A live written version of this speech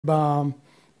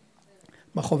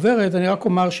בחוברת. אני רק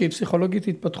אומר שהיא פסיכולוגית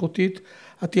התפתחותית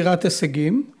עתירת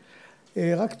הישגים.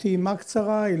 רק טעימה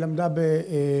קצרה, היא למדה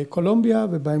בקולומביה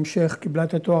ובהמשך קיבלה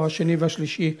את התואר השני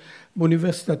והשלישי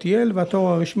באוניברסיטת יל,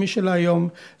 והתואר הרשמי שלה היום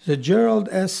זה ג'רלד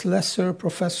אס לסר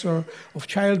פרופסור of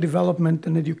Child Development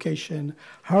and Education,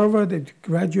 Harvard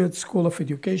Graduate School of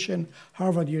Education,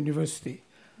 Harvard University.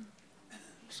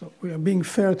 So we are being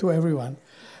fair to everyone.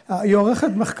 היא עורכת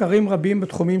מחקרים רבים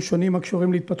בתחומים שונים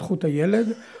הקשורים להתפתחות הילד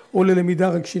וללמידה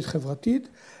רגשית חברתית.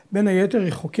 בין היתר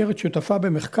היא חוקרת שותפה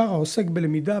במחקר העוסק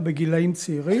בלמידה בגילאים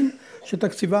צעירים,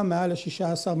 שתקציבה מעל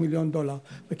ל$16 מיליון.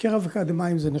 בקרב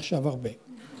אקדמאים זה נחשב הרבה.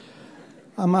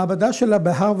 המעבדה שלה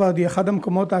בהרווארד היא אחד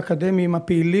המקומות האקדמיים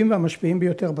הפעילים והמשפיעים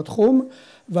ביותר בתחום,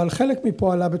 ועל חלק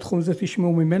מפועלה בתחום זה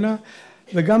תשמעו ממנה,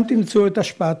 וגם תמצאו את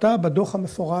השפעתה בדוח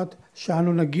המפורט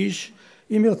שאנו נגיש,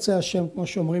 אם ירצה השם, כמו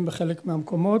שאומרים בחלק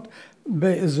מהמקומות,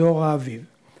 באזור האביב.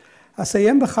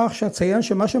 אסיים בכך שאציין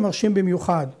שמה שמרשים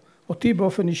במיוחד אותי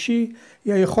באופן אישי,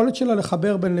 היא היכולת שלה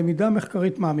לחבר בין למידה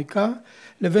מחקרית מעמיקה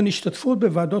לבין השתתפות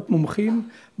בוועדות מומחים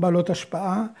בעלות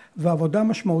השפעה ועבודה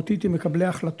משמעותית עם מקבלי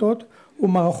החלטות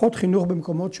ומערכות חינוך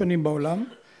במקומות שונים בעולם,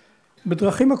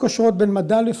 בדרכים הקושרות בין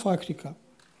מדע לפרקטיקה.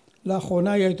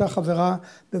 לאחרונה היא הייתה חברה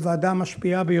בוועדה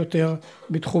המשפיעה ביותר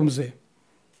בתחום זה.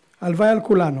 הלוואי על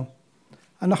כולנו.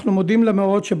 אנחנו מודים לה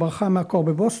מאוד שברחה מהקור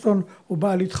בבוסטון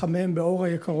ובאה להתחמם באור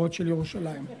היקרות של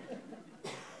ירושלים.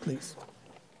 Please.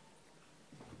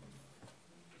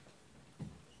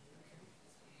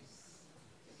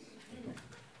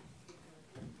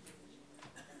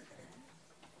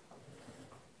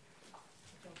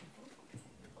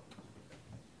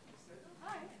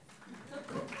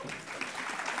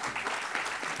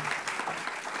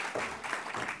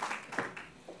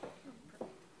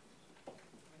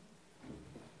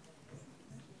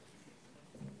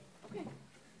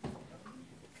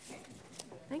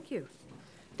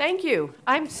 Thank you.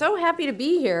 I'm so happy to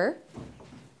be here.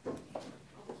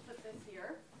 Put this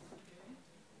here.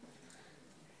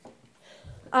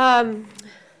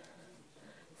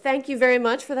 Thank you very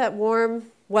much for that warm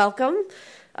welcome.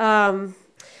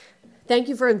 Thank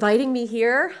you for inviting me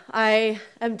here. I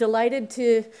am delighted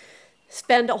to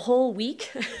spend a whole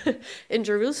week in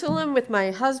Jerusalem with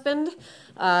my husband.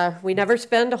 We never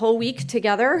spend a whole week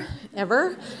together,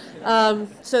 ever.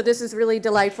 So this is really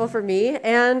delightful for me.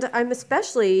 And I'm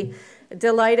especially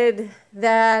delighted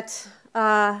that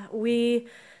we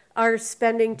are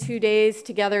spending 2 days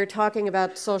together talking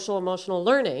about social emotional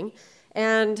learning.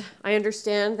 And I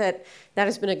understand that that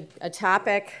has been a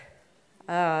topic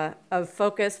of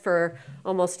focus for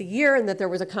almost a year, and that there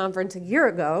was a conference a year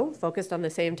ago focused on the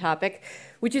same topic,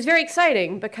 which is very exciting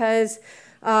because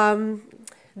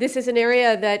this is an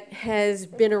area that has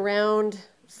been around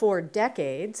for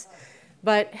decades,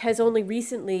 but has only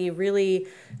recently really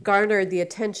garnered the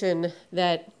attention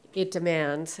that it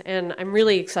demands, and I'm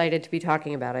really excited to be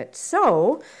talking about it.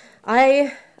 So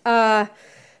I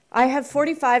have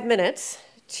 45 minutes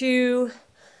to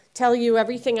tell you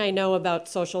everything I know about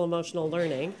social emotional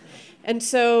learning. And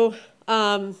so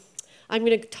I'm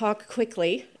going to talk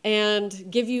quickly and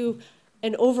give you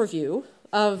an overview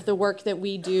of the work that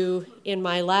we do in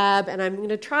my lab, and I'm going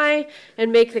to try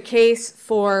and make the case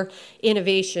for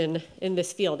innovation in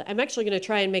this field. I'm actually going to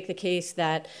try and make the case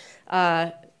that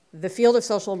the field of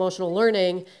social emotional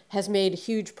learning has made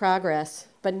huge progress,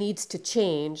 but needs to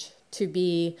change to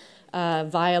be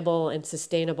viable and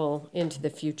sustainable into the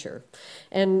future.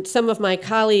 And some of my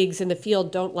colleagues in the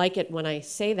field don't like it when I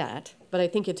say that, but I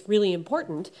think it's really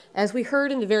important, as we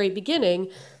heard in the very beginning,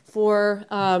 for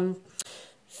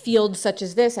fields such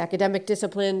as this, academic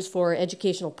disciplines, for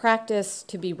educational practice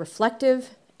to be reflective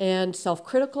and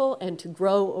self-critical and to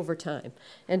grow over time.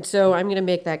 And so I'm going to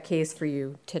make that case for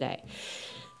you today.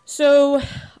 So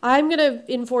I'm going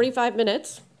to, in 45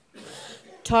 minutes,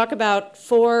 talk about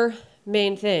 4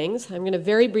 main things. I'm going to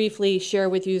very briefly share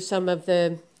with you some of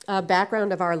the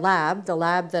background of our lab, the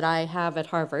lab that I have at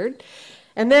Harvard.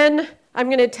 And then I'm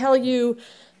going to tell you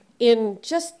in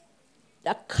just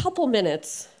a couple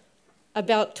minutes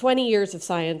about 20 years of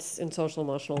science in social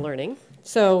emotional learning.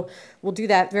 So we'll do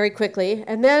that very quickly.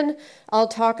 And then I'll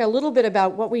talk a little bit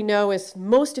about what we know is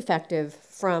most effective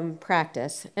from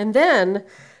practice. And then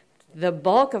the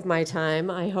bulk of my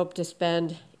time I hope to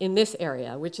spend in this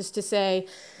area, which is to say,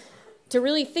 to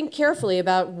really think carefully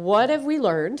about what have we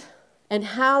learned and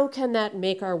how can that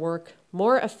make our work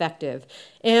more effective.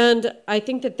 And I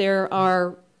think that there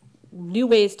are new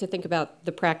ways to think about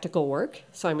the practical work.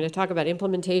 So I'm going to talk about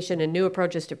implementation and new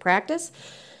approaches to practice.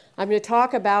 I'm going to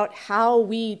talk about how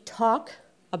we talk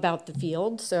about the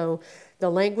field. So the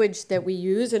language that we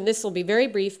use, and this will be very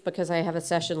brief because I have a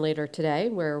session later today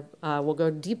where we'll go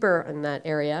deeper in that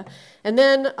area. And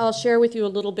then I'll share with you a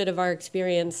little bit of our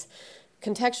experience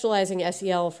contextualizing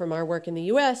SEL from our work in the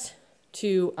US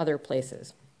to other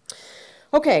places.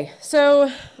 Okay,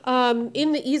 so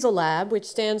in the EASL lab, which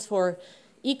stands for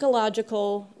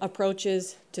Ecological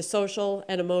Approaches to Social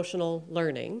and Emotional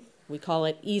Learning, we call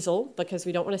it EASL because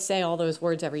we don't want to say all those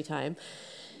words every time.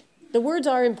 The words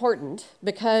are important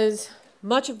because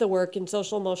much of the work in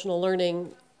social emotional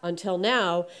learning until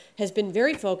now has been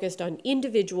very focused on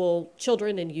individual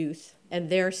children and youth and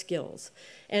their skills.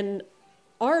 And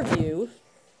our view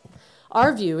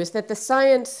is that the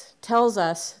science tells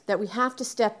us that we have to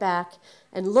step back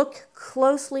and look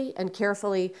closely and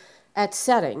carefully at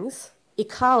settings,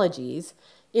 ecologies,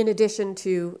 in addition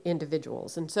to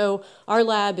individuals. And so our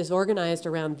lab is organized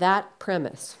around that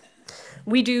premise.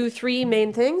 We do three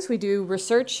main things. We do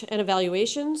research and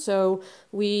evaluation. So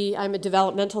I'm a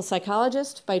developmental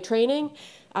psychologist by training.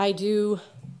 I do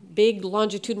big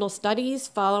longitudinal studies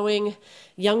following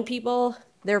young people,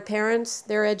 their parents,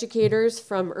 their educators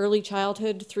from early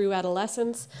childhood through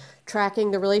adolescence,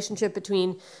 tracking the relationship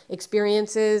between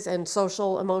experiences and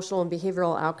social, emotional, and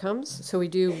behavioral outcomes. So we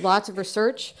do lots of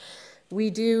research. We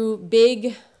do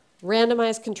big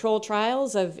randomized controlled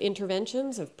trials of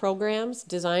interventions, of programs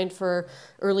designed for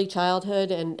early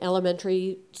childhood and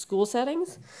elementary school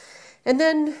settings. And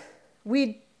then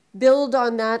we build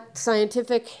on that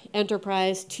scientific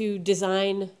enterprise to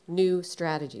design new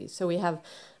strategies. So we have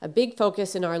a big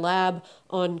focus in our lab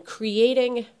on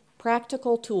creating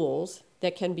practical tools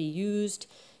that can be used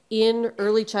in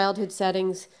early childhood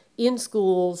settings, in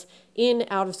schools, in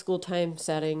out-of-school time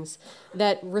settings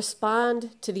that respond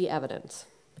to the evidence.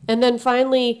 And then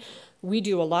finally, we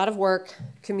do a lot of work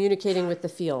communicating with the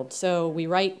field. So we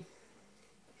write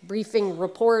briefing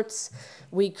reports,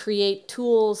 we create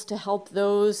tools to help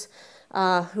those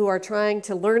who are trying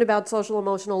to learn about social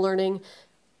emotional learning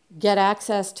get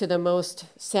access to the most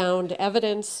sound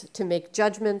evidence, to make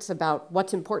judgments about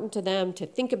what's important to them, to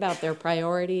think about their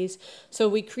priorities. So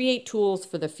we create tools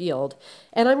for the field.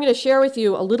 And I'm going to share with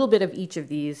you a little bit of each of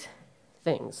these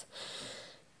things.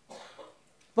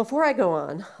 Before I go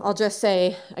on, I'll just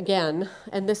say again,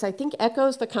 and this I think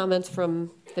echoes the comments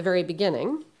from the very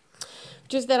beginning,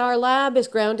 which is that our lab is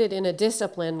grounded in a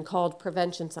discipline called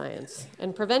prevention science.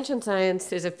 And prevention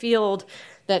science is a field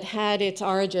that had its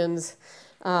origins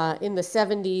in the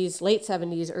 70s, late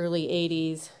 70s, early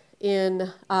 80s,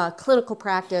 in clinical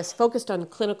practice focused on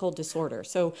clinical disorder,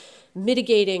 so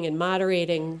mitigating and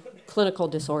moderating clinical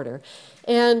disorder.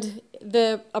 And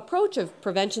the approach of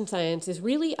prevention science is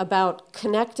really about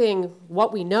connecting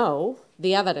what we know,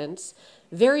 the evidence,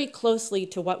 very closely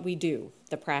to what we do,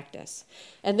 the practice,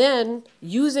 and then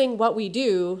using what we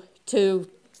do to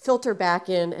filter back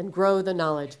in and grow the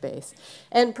knowledge base.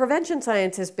 And prevention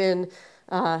science has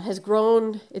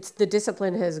grown, the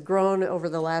discipline has grown over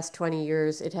the last 20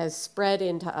 years. It has spread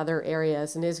into other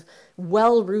areas and is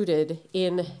well rooted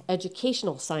in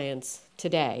educational science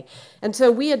today. And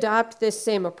so we adopt this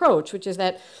same approach, which is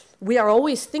that we are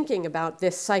always thinking about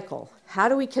this cycle. How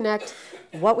do we connect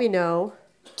what we know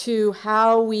to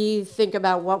how we think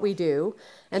about what we do?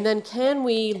 And then can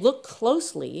we look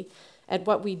closely at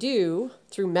what we do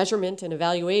through measurement and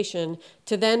evaluation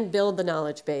to then build the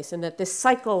knowledge base, and that this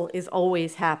cycle is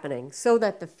always happening so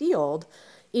that the field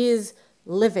is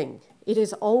living. It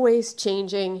is always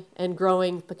changing and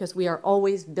growing because we are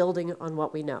always building on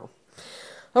what we know.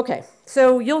 Okay,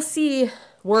 so you'll see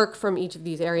work from each of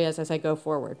these areas as I go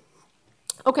forward.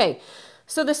 Okay,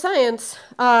 so the science,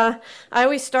 I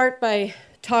always start by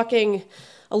talking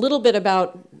a little bit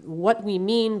about what we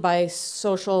mean by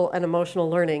social and emotional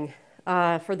learning.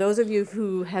 For those of you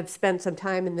who have spent some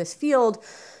time in this field,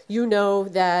 you know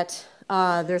that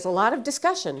there's a lot of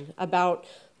discussion about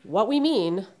what we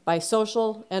mean by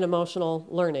social and emotional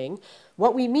learning,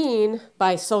 what we mean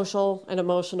by social and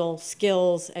emotional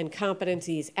skills and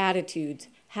competencies, attitudes,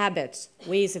 habits,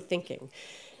 ways of thinking.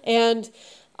 And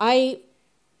I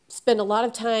spend a lot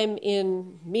of time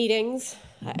in meetings.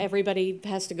 Everybody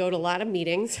has to go to a lot of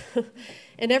meetings.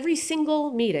 And every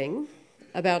single meeting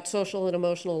about social and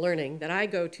emotional learning that I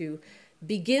go to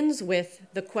begins with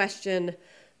the question,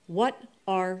 what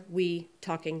are we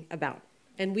talking about?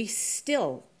 And we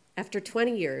still, after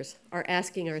 20 years, are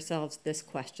asking ourselves this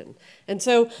question. And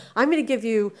so I'm going to give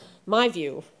you my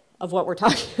view of what we're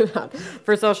talking about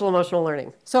for social emotional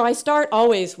learning. So I start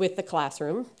always with the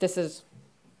classroom. This is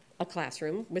a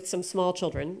classroom with some small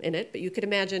children in it, but you could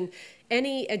imagine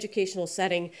any educational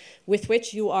setting with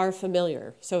which you are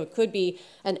familiar. So it could be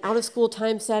an out-of-school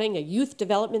time setting, a youth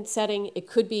development setting. It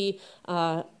could be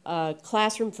a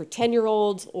classroom for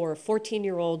 10-year-olds or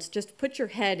 14-year-olds. Just put your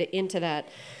head into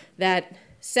that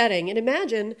setting and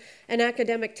imagine an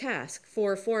academic task.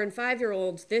 For 4- and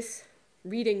 5-year-olds, this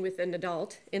reading with an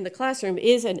adult in the classroom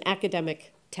is an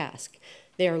academic task.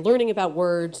 They are learning about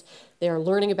words, they are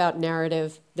learning about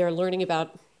narrative, they're learning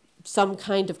about some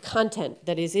kind of content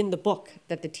that is in the book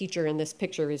that the teacher in this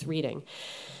picture is reading.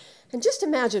 And just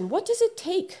imagine, what does it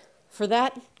take for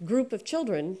that group of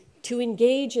children to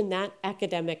engage in that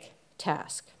academic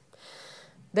task?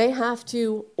 They have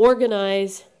to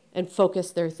organize and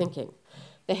focus their thinking.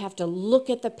 They have to look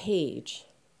at the page,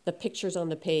 the pictures on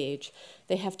the page.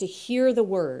 They have to hear the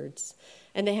words,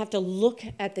 and they have to look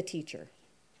at the teacher.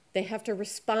 They have to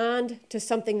respond to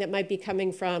something that might be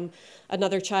coming from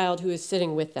another child who is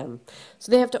sitting with them.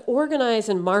 So they have to organize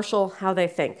and marshal how they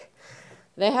think.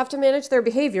 They have to manage their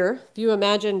behavior. If you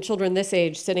imagine children this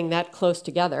age sitting that close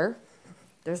together,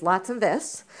 there's lots of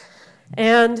this.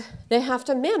 And they have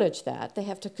to manage that. They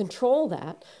have to control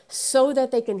that so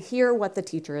that they can hear what the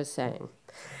teacher is saying.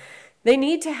 They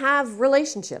need to have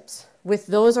relationships with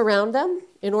those around them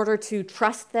in order to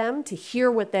trust them, to hear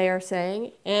what they are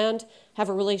saying, and have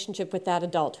a relationship with that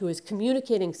adult who is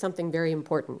communicating something very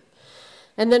important.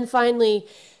 And then finally,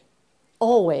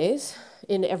 always,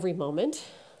 in every moment,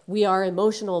 we are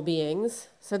emotional beings,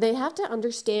 so they have to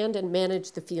understand and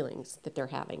manage the feelings that they're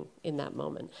having in that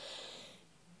moment.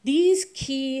 These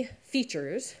key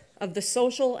features of the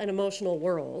social and emotional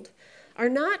world are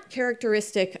not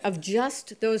characteristic of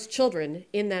just those children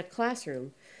in that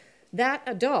classroom. That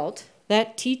adult,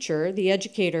 that teacher, the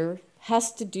educator,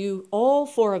 has to do all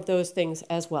 4 of those things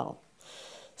as well.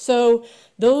 So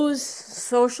those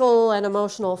social and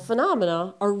emotional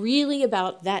phenomena are really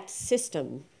about that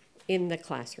system in the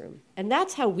classroom. And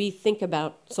that's how we think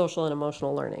about social and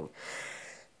emotional learning.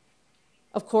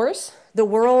 Of course, the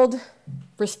world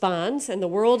responds, and the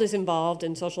world is involved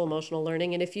in social emotional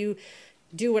learning. And if you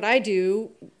do what I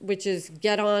do, which is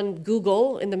get on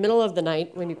Google in the middle of the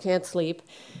night when you can't sleep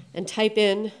and type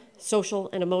in social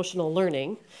and emotional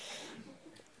learning,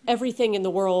 everything in the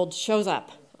world shows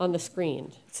up on the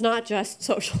screen. It's not just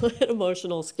social and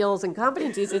emotional skills and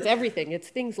competencies, it's everything. It's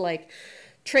things like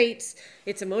traits,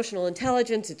 it's emotional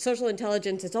intelligence, it's social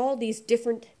intelligence, it's all these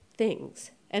different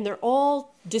things. And they're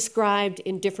all described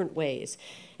in different ways.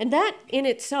 And that in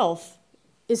itself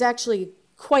is actually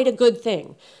quite a good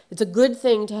thing. It's a good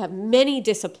thing to have many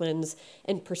disciplines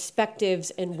and perspectives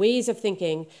and ways of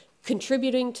thinking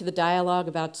contributing to the dialogue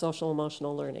about social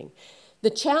emotional learning.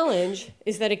 The challenge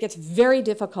is that it gets very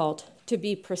difficult to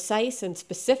be precise and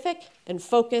specific and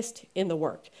focused in the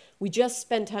work. We just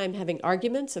spend time having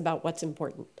arguments about what's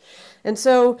important. And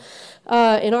so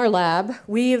in our lab,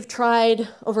 we've tried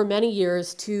over many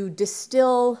years to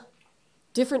distill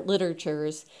different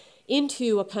literatures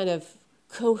into a kind of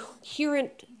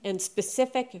coherent and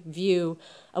specific view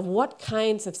of what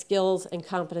kinds of skills and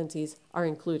competencies are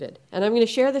included. And I'm going to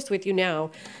share this with you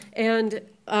now and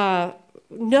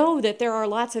know that there are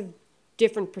lots of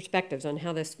different perspectives on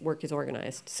how this work is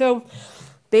organized. So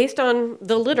based on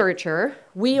the literature,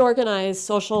 we organize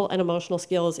social and emotional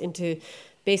skills into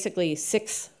basically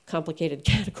 6 complicated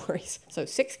categories. So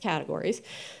 6 categories,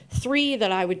 3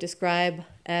 that I would describe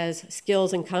as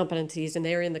skills and competencies, and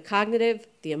they're in the cognitive,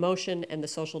 the emotion, and the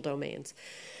social domains.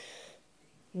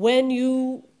 When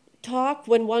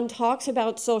one talks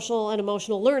about social and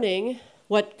emotional learning,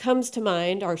 what comes to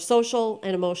mind are social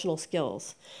and emotional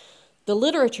skills. The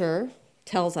literature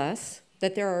tells us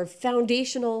that there are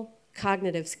foundational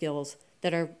cognitive skills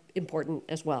that are important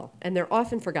as well, and they're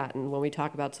often forgotten when we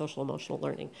talk about social emotional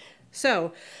learning.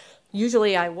 So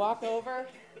usually I walk over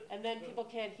and then people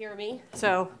can't hear me,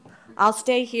 so I'll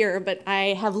stay here, but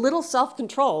I have little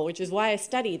self-control, which is why I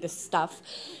study this stuff.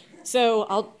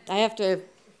 So I have to,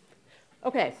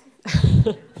 okay.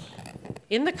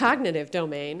 In the cognitive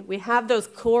domain, we have those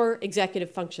core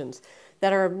executive functions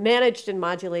that are managed and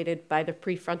modulated by the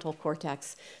prefrontal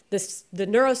cortex. The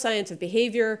neuroscience of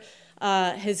behavior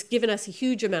has given us a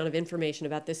huge amount of information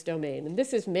about this domain. And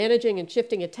this is managing and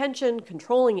shifting attention,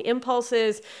 controlling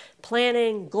impulses,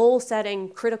 planning, goal setting,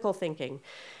 critical thinking.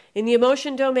 In the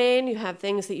emotion domain, you have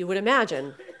things that you would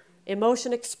imagine: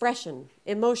 emotion expression,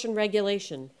 emotion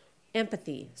regulation,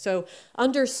 empathy. So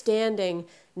understanding,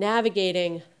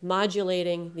 navigating,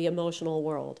 modulating the emotional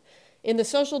world. In the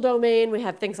social domain, we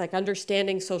have things like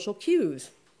understanding social cues,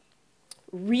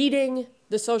 reading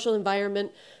the social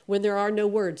environment when there are no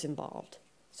words involved.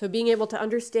 So being able to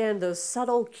understand those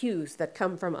subtle cues that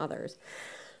come from others.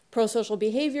 Pro-social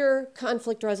behavior,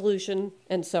 conflict resolution,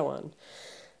 and so on.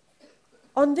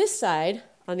 On this side,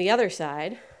 on the other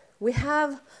side, we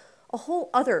have a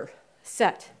whole other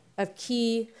set of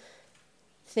key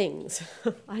things.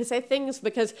 I say things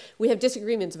because we have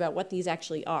disagreements about what these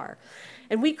actually are.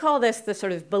 And we call this the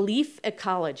sort of belief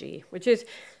ecology, which is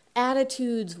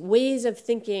attitudes, ways of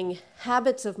thinking,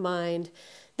 habits of mind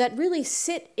that really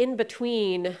sit in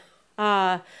between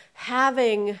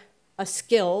having a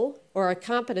skill or a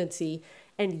competency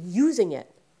and using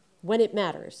it when it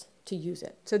matters to use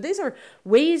it. So these are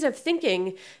ways of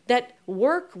thinking that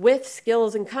work with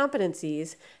skills and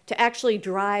competencies to actually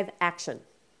drive action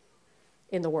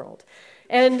in the world.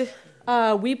 And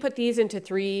we put these into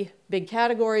three big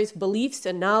categories: beliefs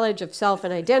and knowledge of self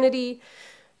and identity,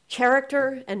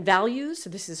 character and values.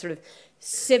 So this is sort of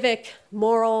civic,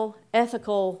 moral,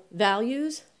 ethical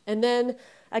values. And then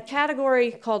a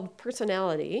category called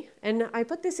personality. And I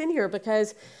put this in here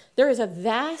because there is a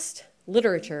vast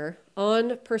literature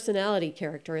on personality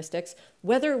characteristics,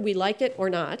 whether we like it or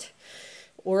not,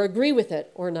 or agree with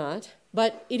it or not,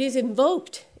 but it is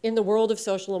invoked in the world of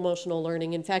social emotional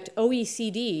learning. In fact,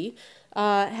 OECD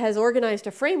has organized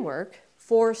a framework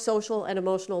for social and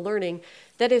emotional learning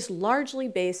that is largely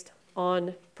based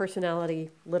on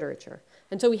personality literature.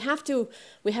 And so we have to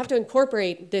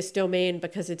incorporate this domain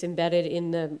because it's embedded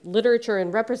in the literature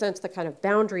and represents the kind of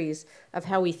boundaries of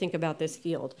how we think about this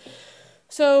field.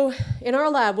 So in our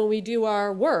lab, when we do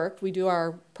our work, we do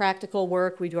our practical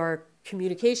work, we do our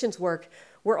communications work,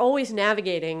 we're always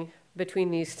navigating between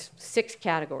these 6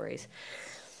 categories.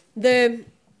 The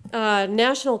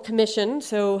National Commission,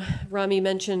 so Rami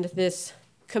mentioned this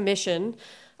commission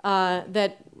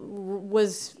that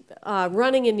was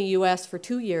running in the US for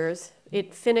 2 years.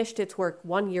 It finished its work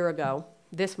 1 year ago,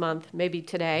 this month, maybe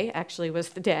today actually was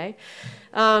the day.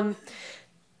 And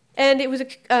it was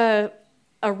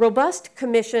a robust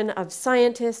commission of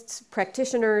scientists,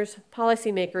 practitioners,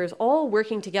 policymakers, all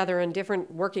working together in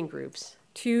different working groups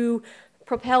to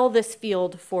propel this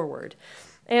field forward.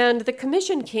 And the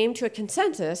commission came to a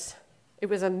consensus. It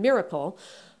was a miracle.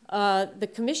 The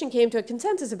commission came to a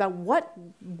consensus about what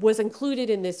was included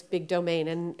in this big domain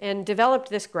and developed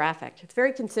this graphic. It's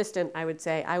very consistent, I would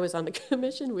say. I was on the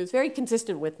commission. It was very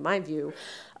consistent with my view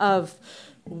of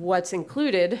what's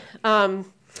included.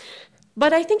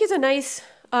 But I think it's a nice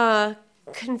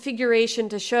configuration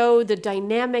to show the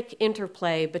dynamic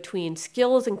interplay between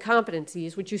skills and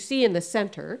competencies, which you see in the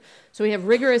center. So we have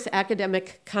rigorous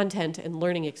academic content and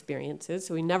learning experiences,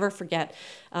 so we never forget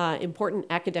important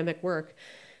academic work,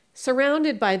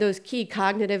 surrounded by those key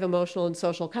cognitive, emotional, and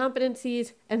social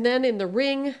competencies. And then in the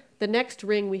ring, the next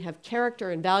ring, we have character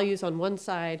and values on one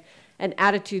side and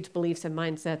attitudes, beliefs, and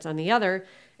mindsets on the other.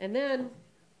 And then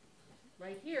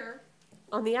right here,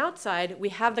 on the outside, we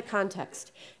have the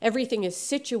context. Everything is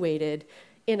situated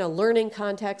in a learning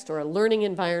context or a learning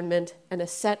environment and a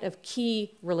set of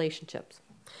key relationships.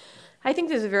 I think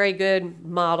this is a very good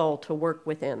model to work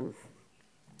within.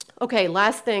 Okay,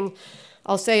 last thing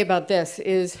I'll say about this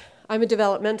is I'm a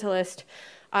developmentalist.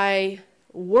 I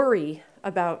worry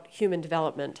about human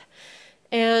development.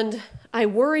 And I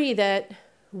worry that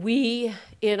we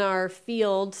in our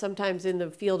field, sometimes in the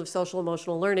field of social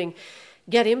emotional learning,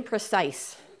 get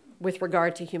imprecise with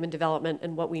regard to human development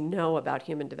and what we know about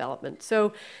human development.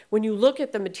 So when you look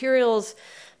at the materials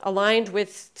aligned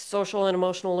with social and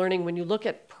emotional learning, when you look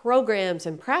at programs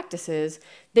and practices,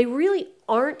 they really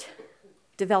aren't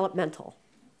developmental.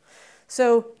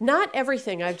 So not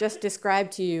everything I've just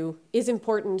described to you is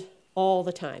important all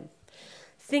the time.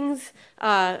 Things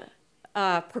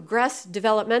progress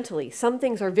developmentally. Some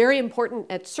things are very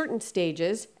important at certain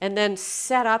stages and then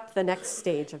set up the next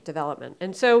stage of development.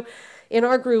 And so in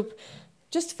our group,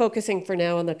 just focusing for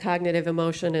now on the cognitive,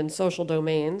 emotion, and social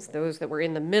domains, those that were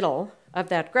in the middle of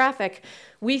that graphic,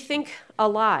 we think a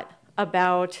lot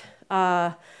about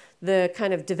the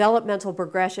kind of developmental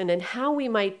progression and how we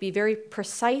might be very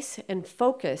precise and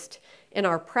focused in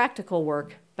our practical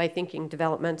work by thinking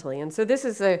developmentally. And so this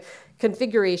is a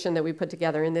configuration that we put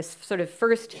together in this sort of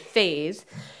first phase,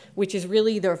 which is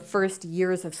really the first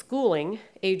years of schooling,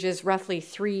 ages roughly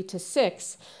 3 to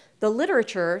 6. The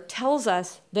literature tells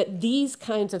us that these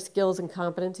kinds of skills and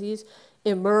competencies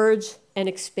emerge and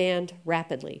expand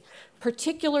rapidly,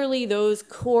 particularly those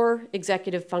core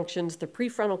executive functions. The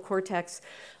prefrontal cortex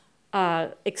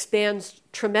expands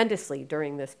tremendously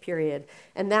during this period.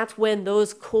 And that's when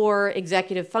those core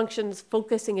executive functions,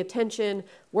 focusing attention,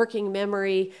 working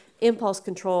memory, impulse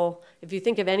control, if you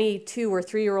think of any 2 or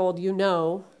 3-year-old, you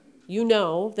know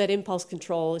that impulse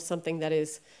control is something that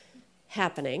is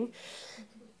happening.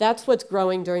 That's what's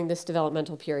growing during this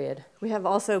developmental period. We have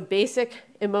also basic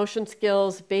emotion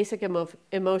skills, basic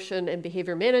emotion and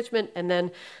behavior management, and then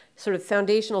sort of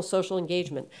foundational social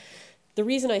engagement. The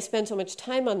reason I spend so much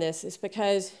time on this is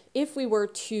because if we were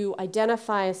to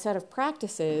identify a set of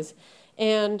practices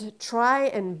and try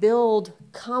and build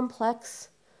complex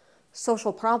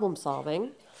social problem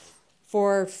solving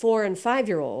for 4- and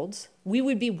 5-year-olds, we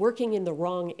would be working in the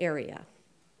wrong area.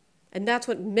 And that's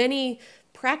what many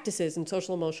practices in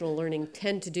social emotional learning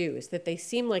tend to do, is that they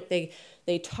seem like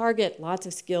they target lots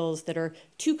of skills that are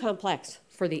too complex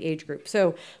for the age group.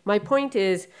 So my point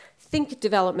is, think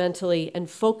developmentally and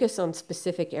focus on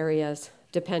specific areas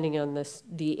depending on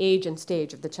the age and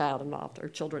stage of the child involved or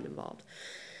children involved.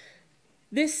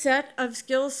 This set of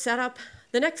skills set up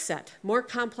the next set, more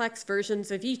complex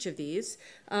versions of each of these.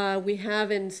 We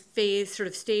have in phase sort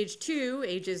of stage 2,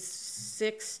 ages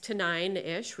 6 to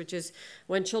 9-ish, which is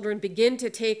when children begin to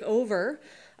take over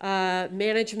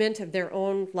management of their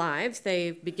own lives.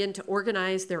 They begin to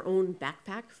organize their own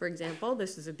backpack, for example.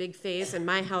 This is a big phase in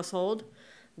my household.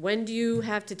 When do you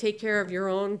have to take care of your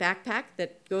own backpack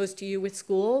that goes to you with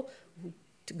school,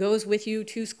 goes with you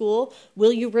to school?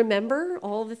 Will you remember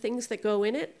all the things that go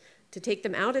in it? To take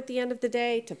them out at the end of the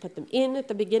day, to put them in at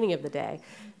the beginning of the day.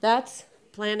 That's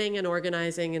planning and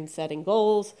organizing and setting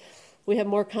goals. We have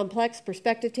more complex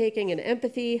perspective taking and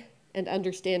empathy and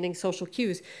understanding social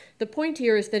cues. The point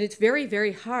here is that it's very,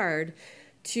 very hard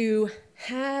to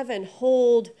have and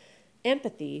hold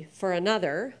empathy for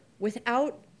another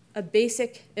without a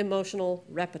basic emotional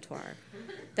repertoire.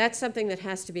 That's something that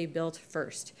has to be built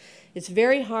first. It's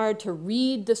very hard to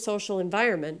read the social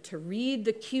environment, to read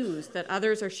the cues that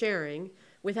others are sharing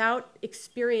without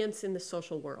experience in the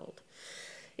social world.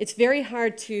 It's very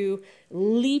hard to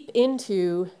leap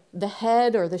into the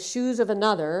head or the shoes of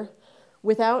another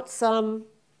without some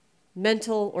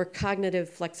mental or cognitive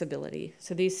flexibility.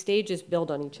 So these stages build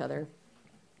on each other.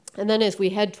 And then as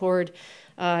we head toward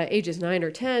ages 9 or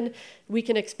 10, we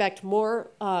can expect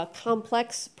more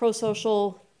complex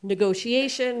pro-social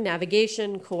negotiation,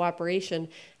 navigation, cooperation,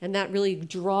 and that really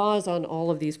draws on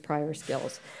all of these prior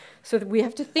skills. So that we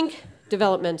have to think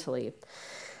developmentally.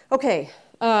 Okay,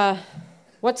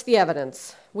 what's the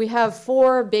evidence? We have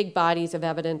 4 big bodies of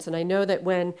evidence, and I know that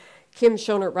when Kim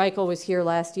Schonert-Reichel was here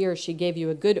last year, she gave you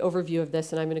a good overview of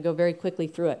this, and I'm going to go very quickly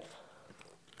through it.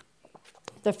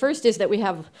 The first is that we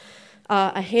have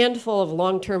a handful of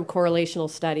long-term correlational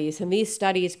studies, and these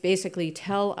studies basically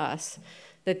tell us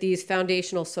that these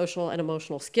foundational social and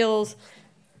emotional skills,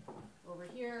 over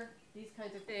here, these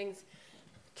kinds of things,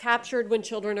 captured when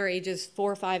children are ages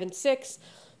 4, 5, and 6,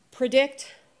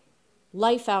 predict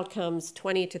life outcomes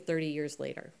 20 to 30 years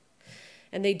later.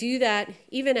 And they do that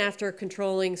even after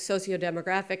controlling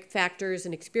socio-demographic factors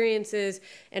and experiences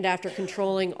and after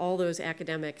controlling all those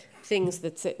academic things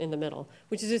that sit in the middle,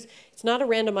 which is just, it's not a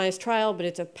randomized trial, but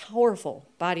it's a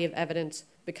powerful body of evidence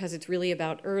because it's really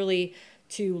about early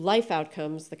to life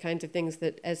outcomes, the kinds of things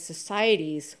that as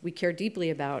societies we care deeply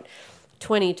about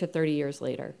 20 to 30 years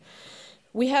later.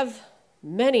 We have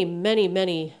many, many,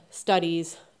 many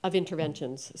studies of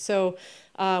interventions. So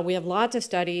we have lots of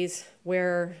studies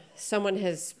where someone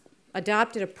has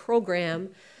adopted a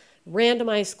program,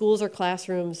 randomized schools or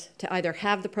classrooms to either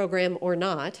have the program or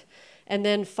not, and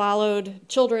then followed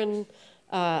children,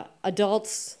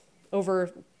 adults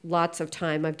over lots of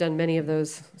time. I've done many of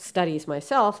those studies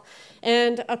myself.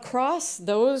 And across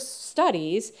those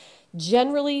studies,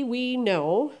 generally we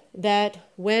know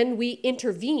that when we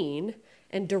intervene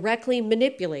and directly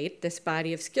manipulate this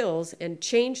body of skills and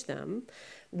change them,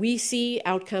 we see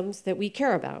outcomes that we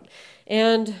care about.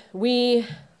 And we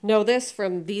know this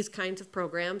from these kinds of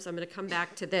programs. I'm going to come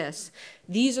back to this.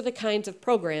 These are the kinds of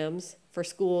programs for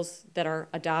schools that are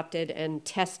adopted and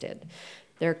tested.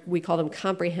 We call them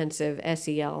comprehensive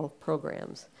SEL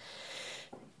programs.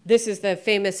 This is the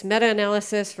famous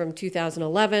meta-analysis from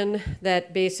 2011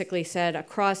 that basically said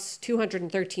across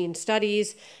 213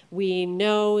 studies, we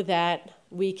know that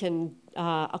we can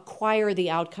acquire the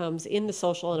outcomes in the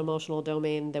social and emotional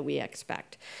domain that we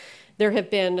expect. There have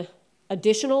been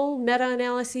additional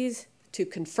meta-analyses to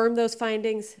confirm those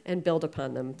findings and build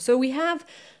upon them. So we have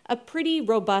a pretty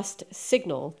robust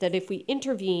signal that if we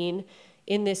intervene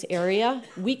in this area,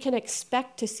 we can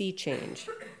expect to see change.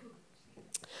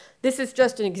 This is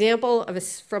just an example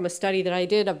from a study that I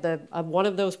did of one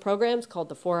of those programs called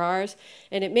the 4Rs,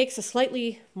 and it makes a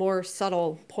slightly more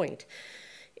subtle point.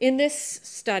 In this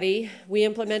study, we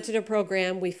implemented a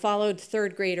program. We followed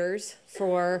third graders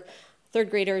who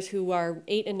are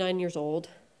 8 and 9 years old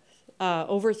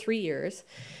over 3 years.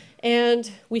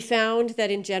 And we found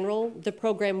that in general, the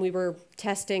program we were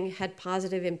testing had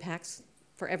positive impacts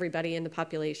for everybody in the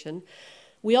population.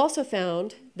 We also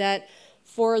found that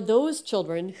for those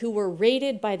children who were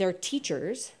rated by their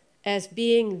teachers as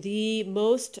being the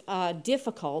most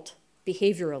difficult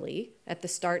behaviorally at the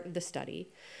start of the study,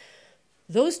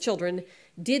 those children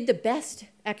did the best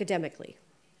academically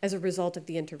as a result of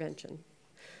the intervention.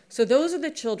 So those are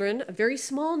the children, a very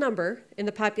small number in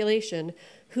the population,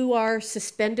 who are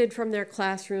suspended from their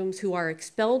classrooms, who are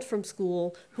expelled from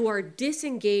school, who are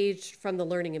disengaged from the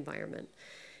learning environment.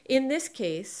 In this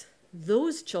case,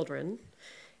 those children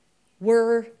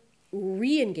were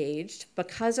re-engaged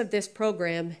because of this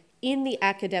program in the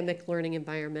academic learning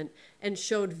environment and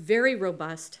showed very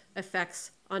robust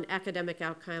effects on academic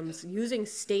outcomes using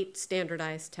state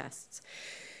standardized tests.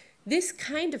 This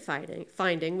kind of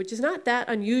finding, which is not that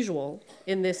unusual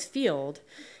in this field,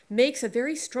 makes a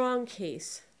very strong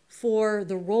case for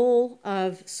the role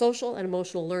of social and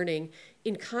emotional learning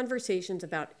in conversations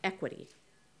about equity.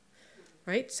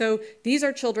 Right? So these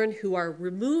are children who are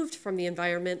removed from the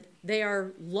environment. They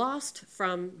are lost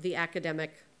from the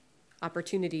academic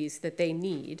opportunities that they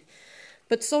need.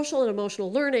 But social and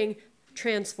emotional learning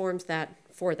transforms that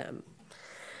for them.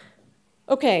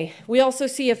 Okay, we also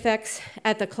see effects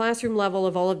at the classroom level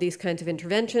of all of these kinds of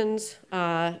interventions,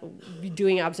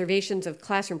 doing observations of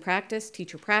classroom practice,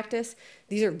 teacher practice.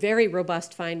 These are very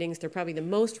robust findings. They're probably the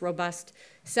most robust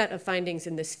set of findings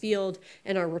in this field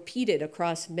and are repeated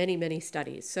across many, many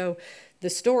studies. So the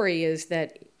story is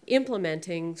that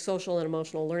implementing social and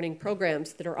emotional learning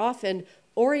programs that are often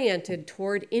oriented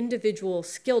toward individual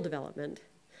skill development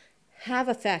have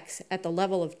effects at the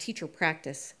level of teacher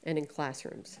practice and in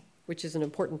classrooms, which is an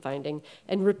important finding,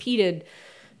 and repeated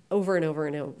over and over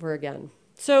and over again.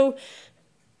 So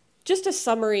just a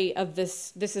summary of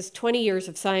this. This is 20 years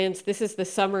of science. This is the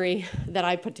summary that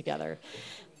I put together.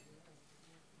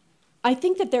 I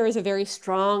think that there is a very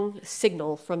strong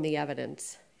signal from the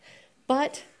evidence,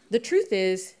 but the truth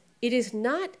is it is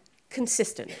not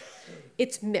consistent.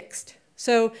 It's mixed.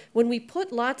 So when we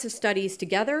put lots of studies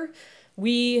together,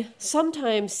 we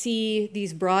sometimes see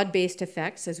these broad-based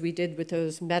effects, as we did with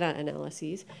those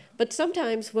meta-analyses, but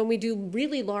sometimes when we do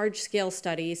really large-scale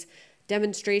studies,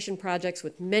 demonstration projects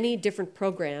with many different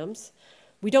programs,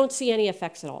 we don't see any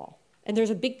effects at all. And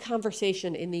there's a big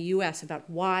conversation in the US about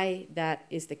why that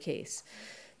is the case.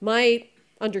 My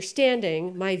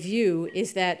understanding, my view,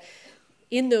 is that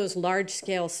in those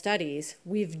large-scale studies,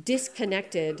 we've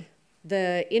disconnected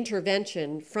the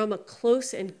intervention from a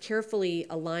close and carefully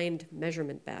aligned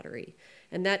measurement battery.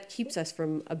 And that keeps us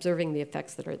from observing the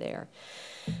effects that are there.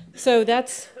 So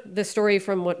that's the story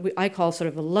from what I call sort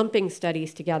of lumping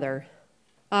studies together.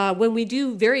 When we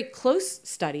do very close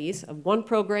studies of one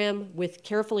program with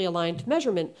carefully aligned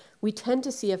measurement, we tend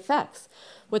to see effects.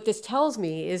 What this tells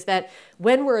me is that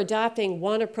when we're adopting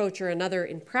one approach or another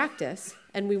in practice,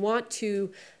 and we want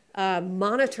to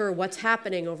monitor what's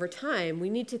happening over time, we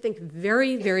need to think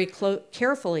very, very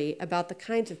carefully about the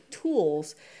kinds of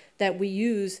tools that we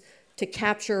use to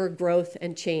capture growth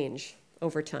and change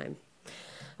over time.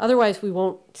 Otherwise, we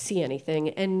won't see anything,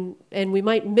 and we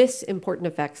might miss important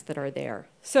effects that are there.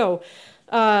 So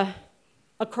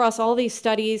across all these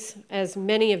studies, as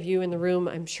many of you in the room,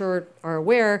 I'm sure, are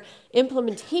aware,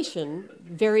 implementation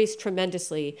varies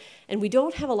tremendously, and we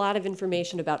don't have a lot of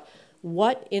information about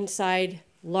what inside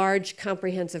large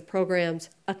comprehensive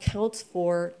programs accounts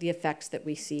for the effects that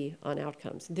we see on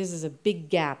outcomes. This is a big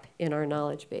gap in our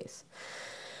knowledge base.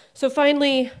 So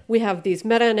finally, we have these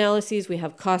meta-analyses, we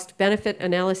have cost-benefit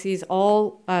analyses,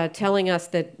 all telling us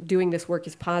that doing this work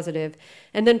is positive.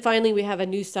 And then finally, we have a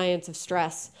new science of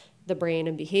stress, the brain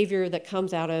and behavior, that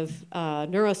comes out of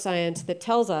neuroscience that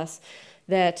tells us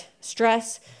that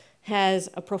stress has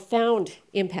a profound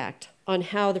impact on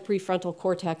how the prefrontal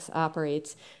cortex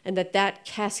operates, and that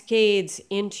cascades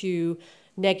into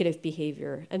negative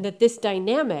behavior, and that this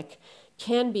dynamic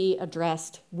can be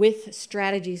addressed with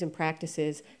strategies and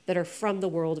practices that are from the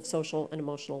world of social and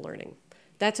emotional learning.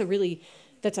 That's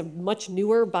a much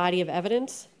newer body of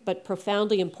evidence, but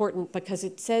profoundly important because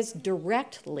it says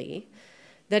directly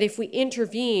that if we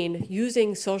intervene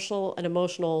using social and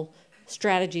emotional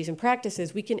strategies and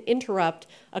practices, we can interrupt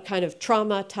a kind of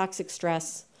trauma, toxic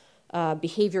stress,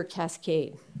 behavior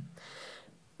cascade.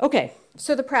 Okay,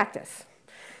 so the practice.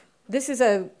 This is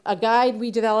a guide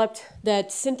we developed that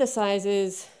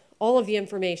synthesizes all of the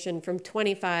information from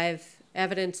 25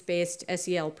 evidence-based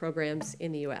SEL programs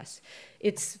in the US.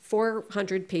 It's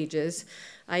 400 pages.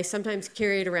 I sometimes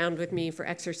carry it around with me for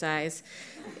exercise.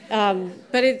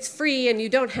 But it's free and you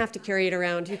don't have to carry it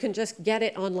around. You can just get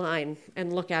it online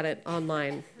and look at it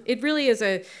online. It really is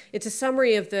it's a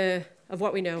summary of the of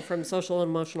what we know from social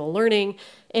and emotional learning,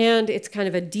 and it's kind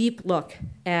of a deep look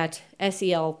at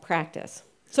SEL practice.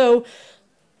 So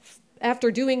after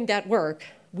doing that work,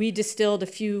 we distilled a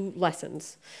few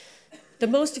lessons. The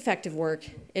most effective work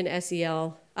in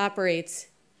SEL operates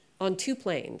on two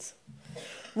planes.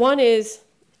 One is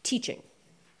teaching,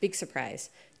 big surprise,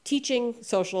 teaching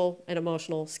social and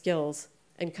emotional skills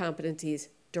and competencies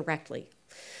directly.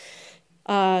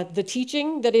 The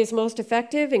teaching that is most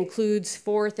effective includes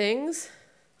four things: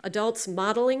 adults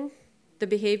modeling the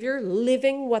behavior,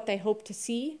 living what they hope to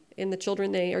see in the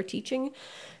children they are teaching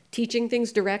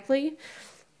things directly,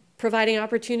 providing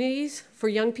opportunities for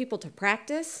young people to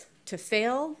practice, to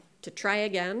fail, to try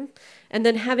again, and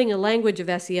then having a language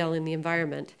of SEL in the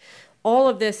environment. All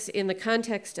of this in the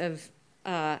context of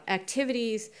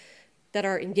activities that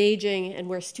are engaging and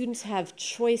where students have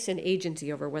choice and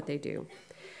agency over what they do.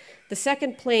 The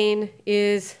second plane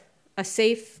is a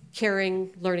safe,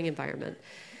 caring learning environment.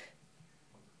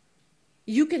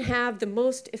 You can have the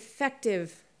most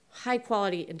effective,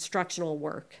 high-quality instructional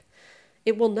work.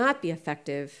 It will not be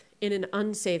effective in an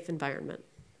unsafe environment.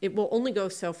 It will only go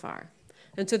so far.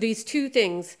 And so these two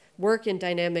things work in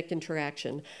dynamic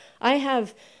interaction. I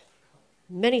have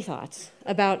many thoughts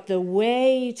about the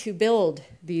way to build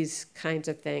these kinds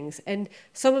of things, and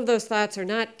some of those thoughts are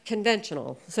not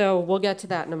conventional, so we'll get to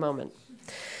that in a moment.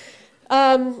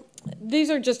 These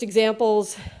are just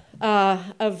examples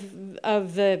of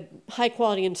the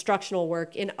high-quality instructional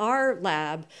work. In our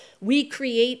lab, we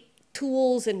create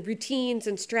tools and routines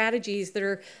and strategies that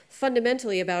are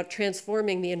fundamentally about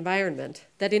transforming the environment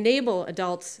that enable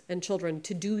adults and children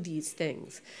to do these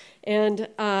things. And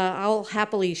I'll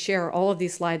happily share all of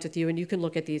these slides with you, and you can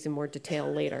look at these in more detail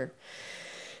later.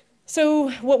 So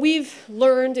what we've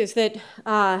learned is that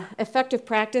effective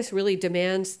practice really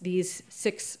demands these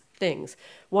 6 things.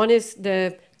 One is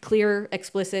the clear,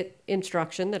 explicit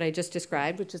instruction that I just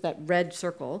described, which is that red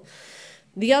circle.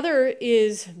 The other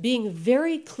is being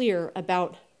very clear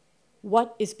about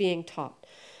what is being taught.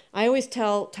 I always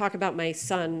talk about my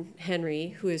son,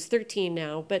 Henry, who is 13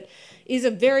 now, but is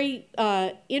a very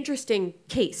interesting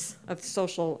case of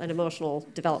social and emotional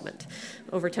development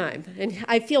over time. And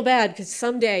I feel bad because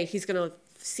someday he's going to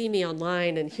see me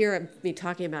online and hear me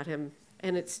talking about him,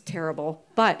 and it's terrible.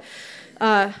 But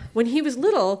when he was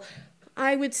little,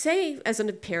 I would say as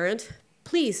a parent,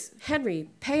 please, Henry,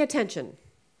 pay attention.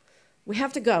 We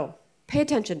have to go. Pay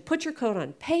attention. Put your coat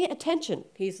on. Pay attention.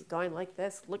 He's going like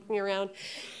this, looking around.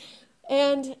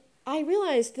 And I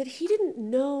realized that he didn't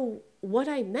know what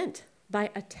I meant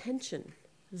by attention,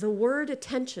 the word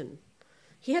attention.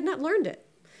 He had not learned it.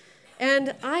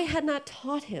 And I had not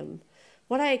taught him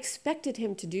what I expected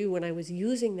him to do when I was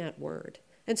using that word.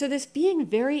 And so this being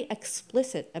very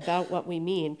explicit about what we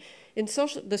mean, in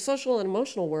the social and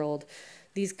emotional world,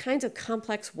 these kinds of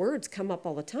complex words come up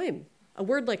all the time. A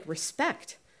word like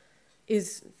respect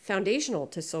is foundational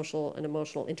to social and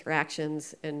emotional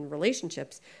interactions and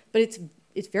relationships, but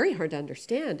it's very hard to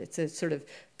understand. It's a sort of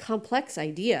complex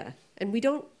idea, and we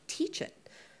don't teach it.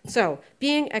 So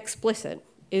being explicit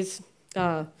is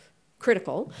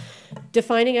critical.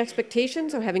 Defining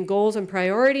expectations, or having goals and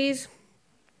priorities,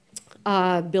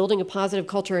 building a positive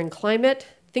culture and climate,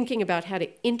 thinking about how to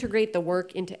integrate the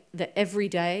work into the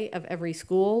everyday of every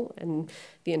school and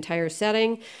the entire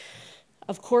setting.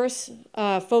 Of course,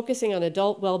 focusing on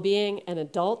adult well-being and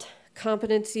adult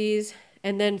competencies,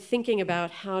 and then thinking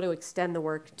about how to extend the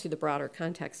work to the broader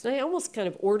context. And I almost kind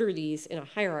of order these in a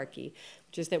hierarchy,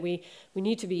 which is that we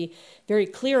need to be very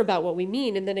clear about what we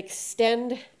mean and then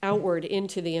extend outward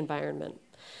into the environment.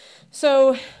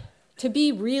 So to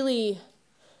be really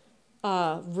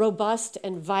robust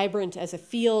and vibrant as a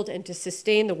field and to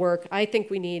sustain the work, I think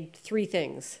we need 3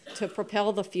 things to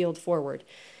propel the field forward.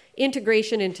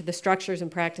 Integration into the structures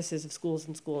and practices of schools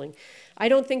and schooling. I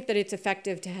don't think that it's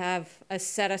effective to have a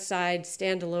set-aside,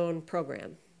 standalone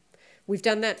program. We've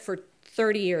done that for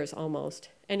 30 years almost,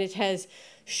 and it has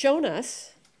shown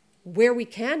us where we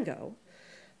can go,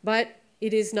 but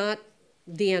it is not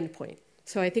the end point.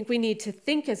 So I think we need to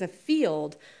think as a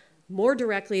field more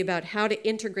directly about how to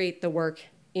integrate the work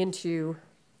into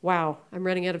wow, I'm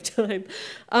running out of time.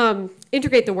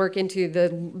 Integrate the work into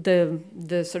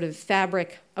the sort of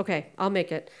fabric, okay, I'll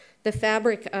make it, the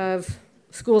fabric of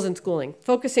schools and schooling,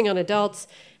 focusing on adults,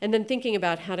 and then thinking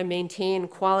about how to maintain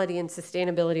quality and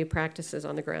sustainability practices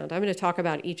on the ground. I'm going to talk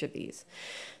about each of these.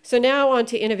 So now on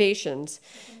to innovations.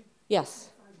 Yes?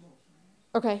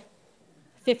 Okay.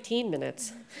 15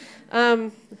 minutes.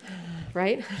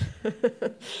 Right?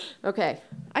 Okay,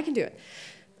 I can do it.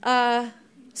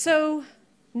 So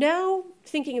now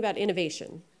thinking about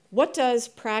innovation what does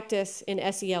practice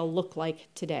in SEL look like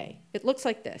today? It looks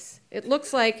like this. It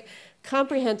looks like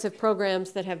comprehensive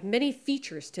programs that have many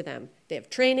features to them. They have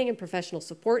training and professional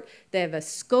support. They have a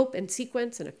scope and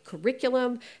sequence and a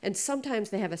curriculum, and sometimes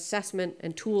they have assessment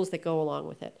and tools that go along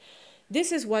with it.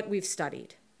 This is what we've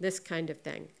studied, this kind of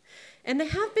thing. And they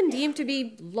have been deemed to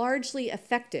be largely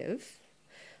effective,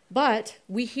 but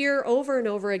we hear over and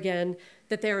over again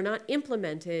that they are not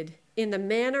implemented in the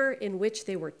manner in which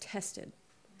they were tested.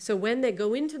 So when they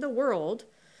go into the world,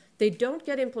 they don't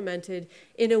get implemented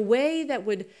in a way that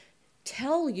would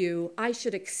tell you I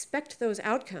should expect those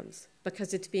outcomes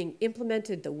because it's being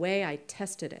implemented the way I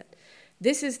tested it.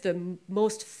 This is the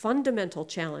most fundamental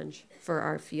challenge for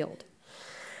our field.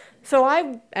 So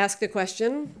I ask the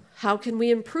question, how can we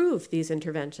improve these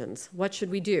interventions? What should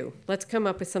we do? Let's come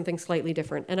up with something slightly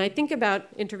different. And I think about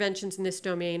interventions in this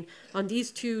domain on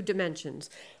these two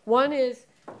dimensions. One is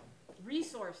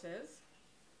resources,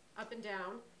 up and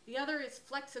down. The other is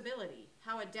flexibility,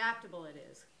 how adaptable it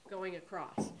is going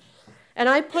across. And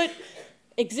I put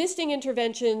existing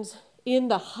interventions in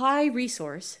the high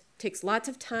resource. It takes lots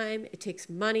of time, it takes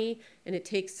money, and it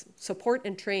takes support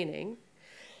and training.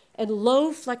 And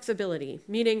low flexibility,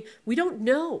 meaning we don't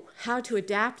know how to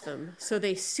adapt them so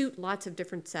they suit lots of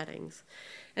different settings.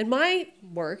 And my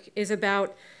work is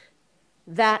about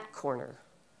that corner.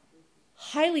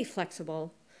 Highly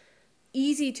flexible,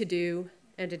 easy to do,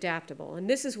 and adaptable. And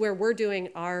this is where we're doing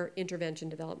our intervention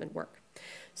development work.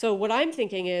 So what I'm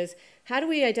thinking is, how do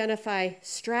we identify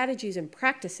strategies and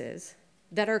practices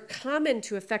that are common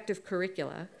to effective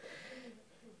curricula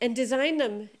and design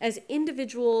them as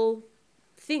individual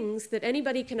things that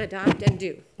anybody can adopt and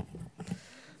do?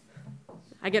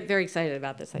 I get very excited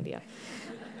about this idea.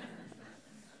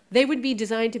 They would be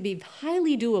designed to be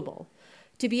highly doable,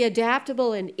 to be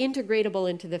adaptable and integratable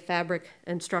into the fabric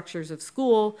and structures of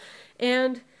school,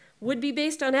 and would be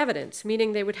based on evidence,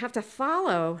 meaning they would have to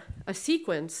follow a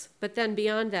sequence, but then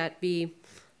beyond that be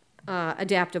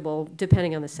adaptable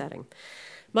depending on the setting.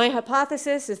 My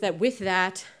hypothesis is that with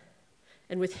that,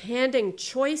 and with handing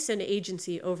choice and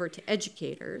agency over to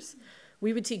educators,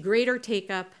 we would see greater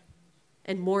take-up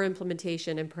and more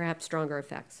implementation and perhaps stronger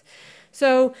effects.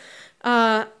 So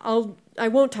I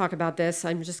won't talk about this.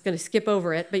 I'm just going to skip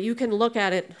over it, but you can look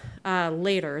at it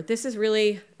later. This is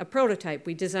really a prototype.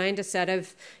 We designed a set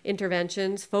of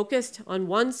interventions focused on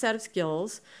one set of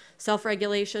skills,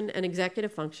 self-regulation and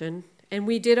executive function, and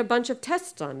we did a bunch of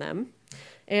tests on them.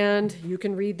 And you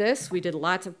can read this. We did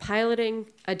lots of piloting,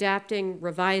 adapting,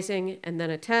 revising, and then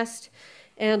a test.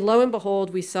 And lo and behold,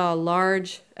 we saw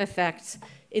large effects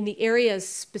in the areas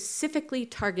specifically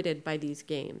targeted by these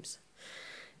games.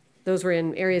 Those were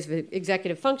in areas of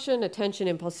executive function, attention,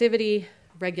 impulsivity,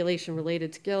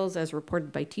 regulation-related skills as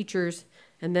reported by teachers,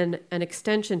 and then an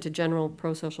extension to general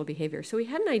pro-social behavior. So we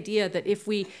had an idea that if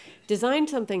we designed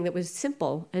something that was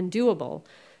simple and doable,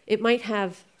 it might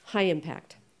have high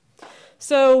impact.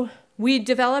 So we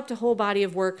developed a whole body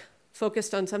of work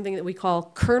focused on something that we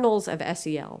call kernels of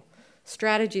SEL,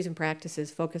 strategies and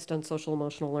practices focused on social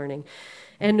emotional learning.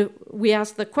 And we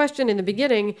asked the question in the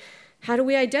beginning, how do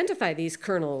we identify these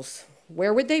kernels?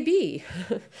 Where would they be?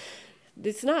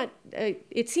 It's not,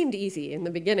 it seemed easy in the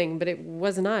beginning, but it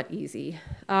was not easy.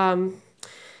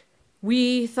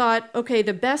 We thought, okay,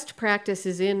 the best practice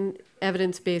is in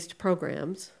evidence-based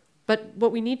programs, but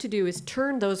what we need to do is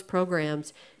turn those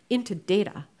programs into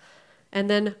data and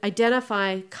then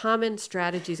identify common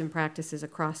strategies and practices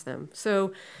across them.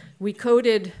 So we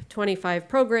coded 25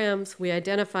 programs, we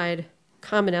identified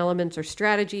common elements or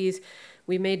strategies,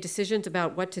 we made decisions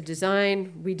about what to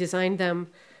design, we designed them,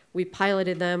 we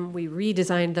piloted them, we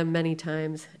redesigned them many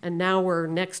times, and now we're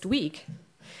next week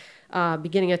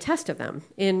beginning a test of them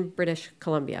in British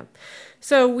Columbia.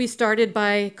 So we started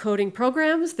by coding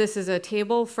programs. This is a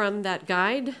table from that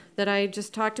guide that I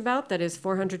just talked about that is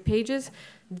 400 pages.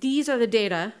 These are the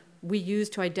data we use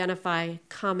to identify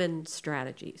common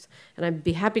strategies. And I'd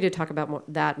be happy to talk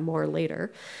about that more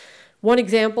later. One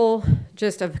example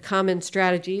just of common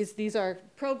strategies, these are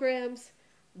programs,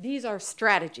 these are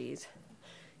strategies.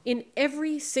 In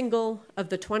every single of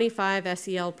the 25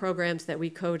 SEL programs that we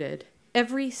coded,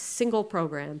 every single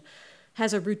program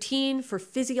has a routine for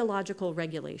physiological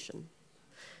regulation.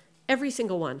 Every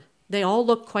single one. They all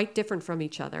look quite different from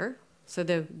each other. So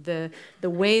the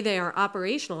way they are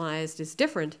operationalized is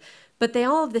different, but they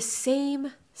all have the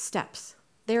same steps.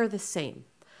 They're the same.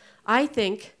 I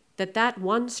think that that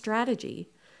one strategy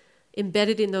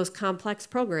embedded in those complex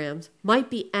programs might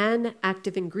be an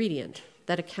active ingredient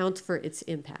that accounts for its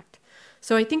impact.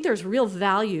 So I think there's real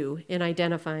value in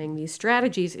identifying these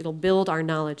strategies. It'll build our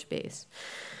knowledge base.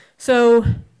 So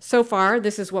so far,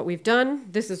 this is what we've done.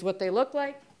 This is what they look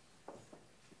like.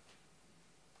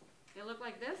 They look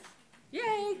like this.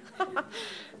 Yay!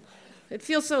 It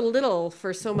feels so little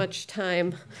for so much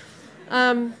time.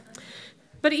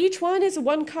 But each one is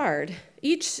one card.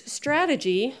 Each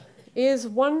strategy is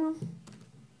one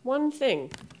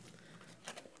thing.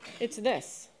 It's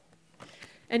this.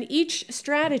 And each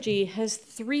strategy has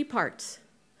 3 parts.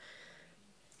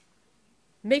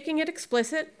 Making it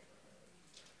explicit.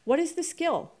 What is the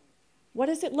skill? What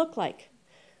does it look like?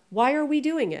 Why are we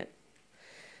doing it?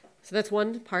 So that's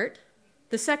one part.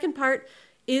 The second part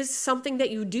is something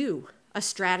that you do, a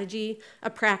strategy, a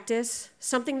practice,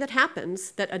 something that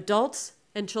happens that adults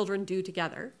and children do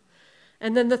together.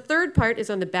 And then the third part is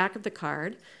on the back of the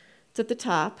card. It's at the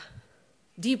top.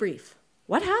 Debrief.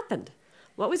 What happened?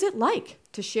 What was it like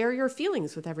to share your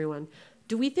feelings with everyone?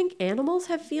 Do we think animals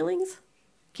have feelings?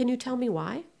 Can you tell me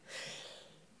why?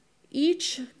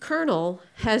 Each kernel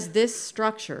has this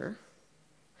structure,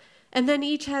 and then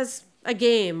each has a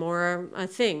game or a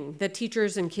thing that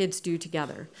teachers and kids do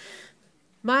together.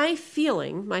 My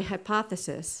feeling, my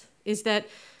hypothesis, is that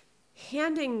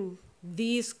handing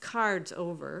these cards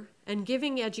over and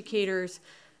giving educators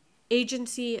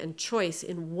agency and choice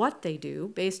in what they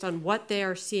do based on what they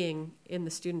are seeing in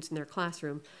the students in their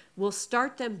classroom will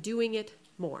start them doing it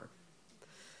more.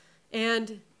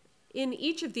 And in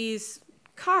each of these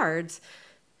cards,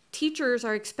 teachers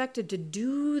are expected to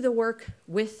do the work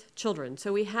with children.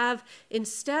 So we have,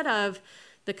 instead of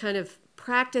the kind of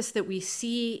practice that we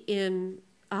see in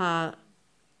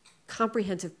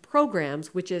comprehensive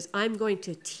programs, which is I'm going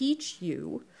to teach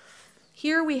you,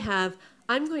 here we have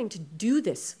I'm going to do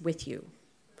this with you.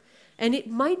 And it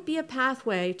might be a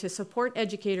pathway to support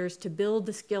educators to build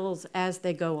the skills as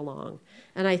they go along.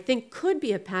 And I think could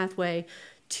be a pathway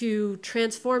to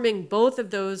transforming both of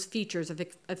those features of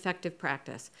effective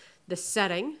practice. The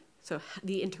setting, so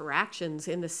the interactions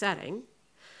in the setting,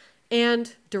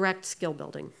 and direct skill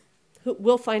building.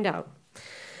 We'll find out.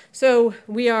 So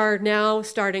we are now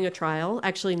starting a trial,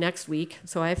 actually next week.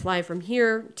 So I fly from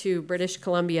here to British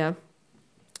Columbia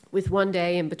with 1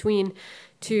 day in between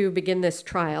to begin this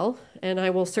trial, and I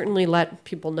will certainly let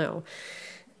people know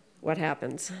what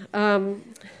happens.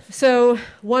 So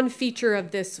one feature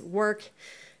of this work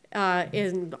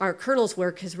in our kernel's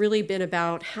work has really been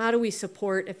about how do we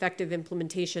support effective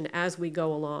implementation as we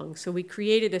go along. So we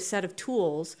created a set of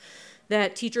tools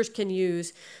that teachers can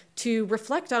use to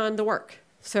reflect on the work.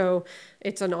 So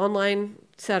it's an online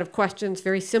set of questions,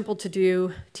 very simple to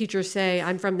do. Teachers say,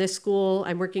 I'm from this school,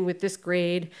 I'm working with this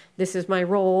grade, this is my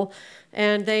role.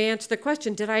 And they answer the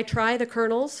question, did I try the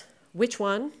kernels? Which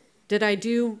one? Did I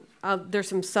do, there's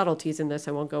some subtleties in this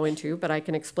I won't go into, but I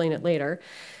can explain it later.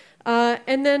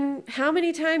 And then how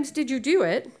many times did you do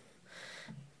it?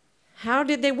 How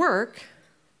did they work?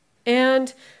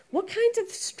 And what kinds of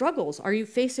struggles are you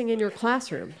facing in your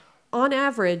classroom? On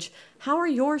average, how are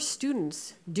your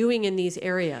students doing in these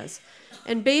areas?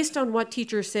 And based on what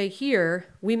teachers say here,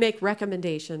 we make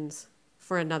recommendations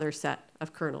for another set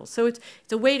of kernels. So it's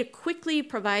a way to quickly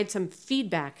provide some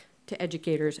feedback to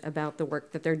educators about the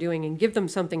work that they're doing and give them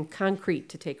something concrete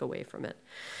to take away from it.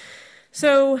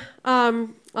 So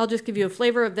I'll just give you a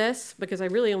flavor of this because I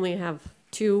really only have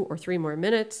 2 or 3 more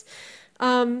minutes.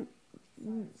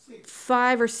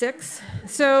 5 or 6.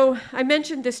 So I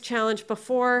mentioned this challenge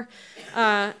before.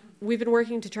 We've been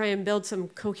working to try and build some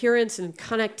coherence and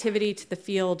connectivity to the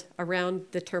field around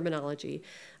the terminology.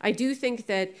 I do think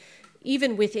that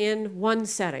even within one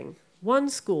setting, one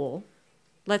school,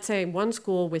 let's say one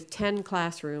school with 10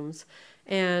 classrooms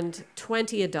and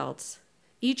 20 adults,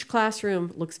 each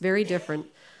classroom looks very different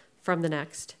from the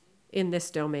next in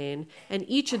this domain, and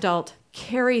each adult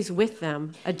carries with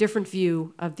them a different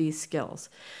view of these skills.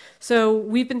 So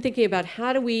we've been thinking about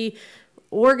how do we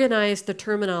organize the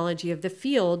terminology of the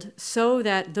field so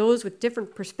that those with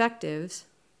different perspectives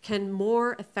can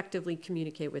more effectively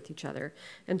communicate with each other.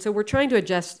 And so we're trying to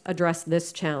address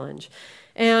this challenge.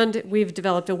 And we've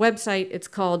developed a website. It's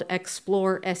called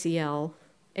Explore SEL.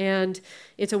 And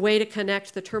it's a way to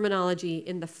connect the terminology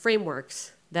in the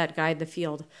frameworks that guide the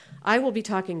field. I will be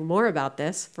talking more about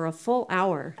this for a full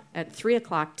hour at 3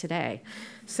 o'clock today.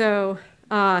 So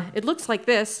it looks like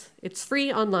this. It's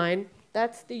free online.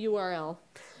 That's the URL.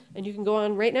 And you can go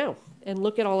on right now and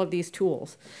look at all of these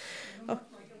tools. Oh.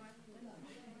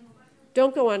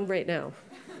 Don't go on right now.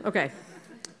 Okay.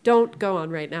 Don't go on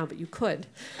right now, but you could.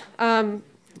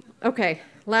 Okay,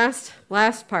 last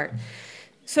part.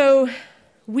 So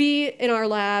we, in our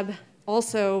lab,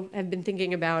 also have been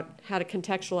thinking about how to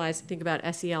contextualize and think about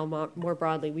SEL more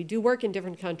broadly. We do work in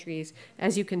different countries,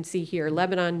 as you can see here: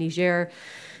 Lebanon, Niger,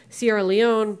 Sierra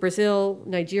Leone, Brazil,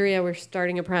 Nigeria. We're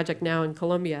starting a project now in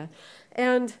Colombia.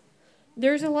 And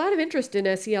there's a lot of interest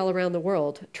in SEL around the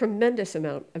world, tremendous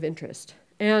amount of interest.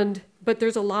 But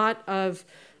there's a lot of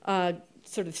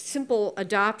sort of simple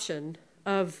adoption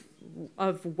of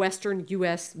Western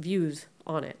US views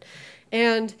on it.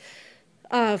 And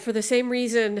for the same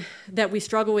reason that we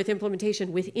struggle with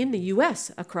implementation within the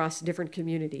US across different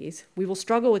communities, we will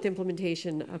struggle with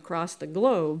implementation across the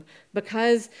globe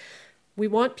because we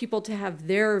want people to have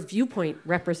their viewpoint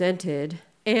represented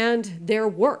and their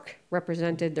work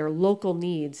represented, their local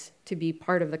needs to be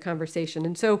part of the conversation.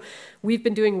 And so we've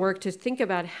been doing work to think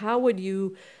about how would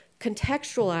you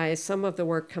contextualize some of the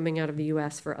work coming out of the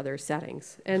US for other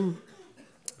settings. And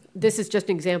this is just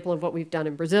an example of what we've done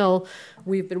in Brazil.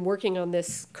 We've been working on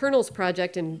this kernels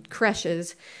project in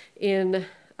creches in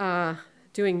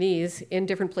doing these in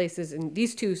different places in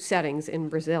these two settings in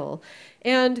Brazil.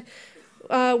 And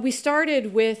we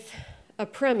started with a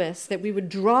premise that we would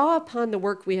draw upon the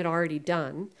work we had already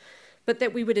done, but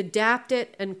that we would adapt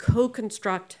it and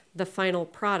co-construct the final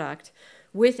product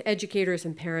with educators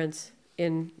and parents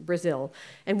in Brazil.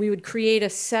 And we would create a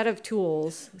set of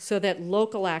tools so that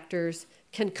local actors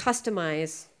can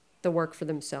customize the work for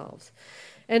themselves.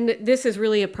 And this is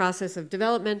really a process of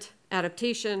development,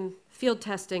 adaptation, field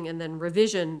testing, and then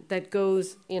revision that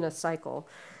goes in a cycle.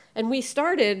 And we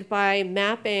started by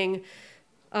mapping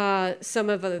some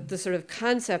of the sort of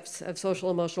concepts of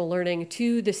social emotional learning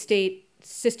to the state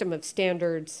system of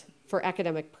standards for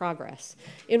academic progress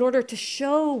in order to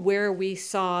show where we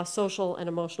saw social and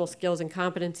emotional skills and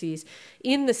competencies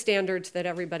in the standards that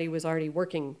everybody was already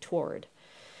working toward.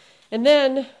 And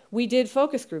then we did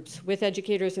focus groups with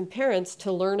educators and parents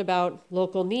to learn about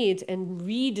local needs and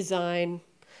redesign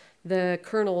the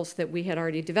kernels that we had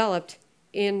already developed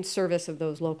in service of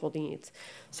those local needs.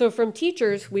 So from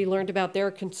teachers, we learned about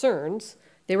their concerns.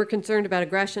 They were concerned about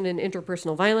aggression and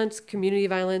interpersonal violence, community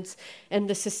violence, and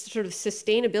the sort of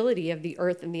sustainability of the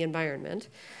earth and the environment.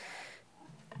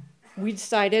 We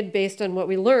decided, based on what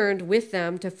we learned with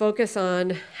them, to focus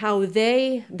on how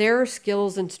their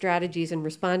skills and strategies in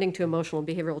responding to emotional and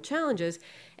behavioral challenges,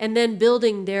 and then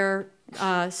building their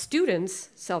students'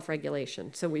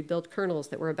 self-regulation. So we built kernels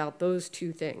that were about those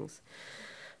two things.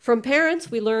 From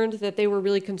parents, we learned that they were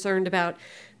really concerned about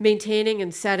maintaining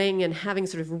and setting and having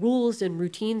sort of rules and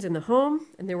routines in the home,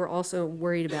 and they were also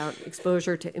worried about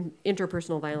exposure to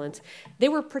interpersonal violence. They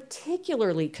were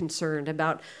particularly concerned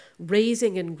about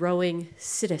raising and growing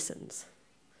citizens,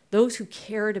 those who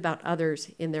cared about others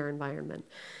in their environment.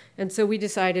 And so we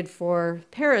decided for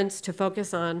parents to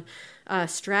focus on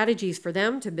strategies for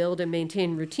them to build and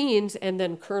maintain routines, and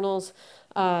then kernels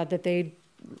that they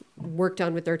worked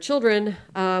on with their children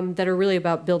that are really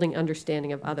about building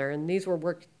understanding of other. And these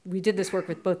were we did this work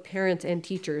with both parents and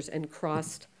teachers and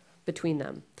crossed between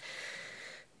them.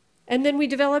 And then we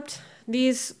developed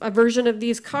a version of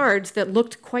these cards that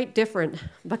looked quite different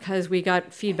because we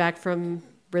got feedback from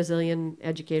Brazilian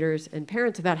educators and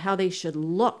parents about how they should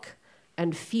look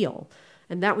and feel.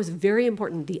 And that was very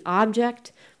important. The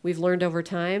object, we've learned over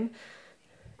time,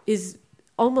 is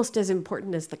almost as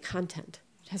important as the content.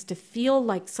 Has to feel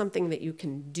like something that you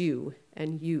can do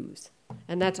and use.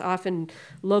 And that's often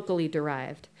locally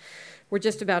derived. We're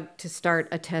just about to start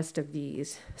a test of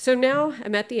these. So now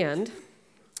I'm at the end.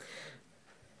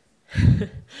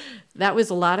 That was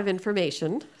a lot of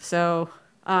information. So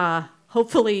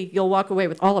hopefully you'll walk away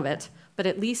with all of it, but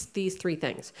at least these three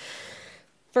things.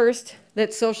 First,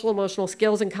 that social emotional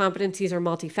skills and competencies are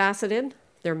multifaceted.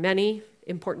 There are many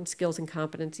important skills and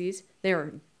competencies. They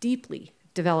are deeply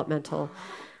developmental,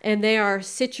 and they are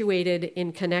situated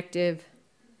in connected,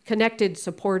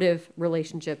 supportive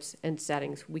relationships and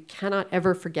settings. We cannot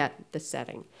ever forget the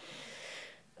setting.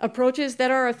 Approaches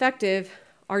that are effective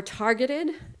are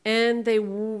targeted, and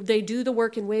they do the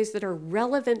work in ways that are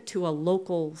relevant to a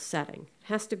local setting. It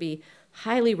has to be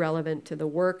highly relevant to the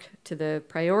work, to the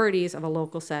priorities of a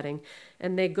local setting,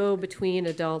 and they go between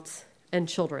adults and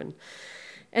children.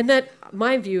 And that,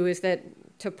 my view is that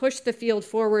to push the field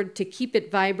forward, to keep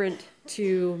it vibrant,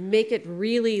 to make it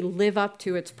really live up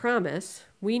to its promise,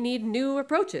 we need new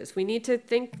approaches. We need to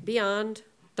think beyond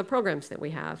the programs that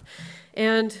we have.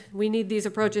 And we need these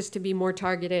approaches to be more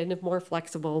targeted, more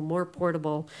flexible, more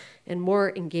portable, and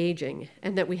more engaging.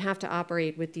 And that we have to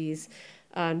operate with these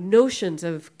notions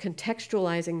of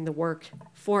contextualizing the work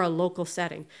for a local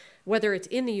setting, whether it's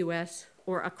in the US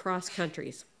or across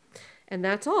countries. And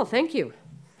that's all. Thank you.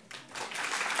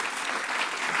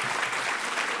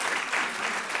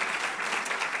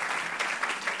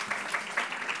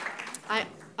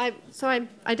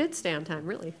 I did stay on time,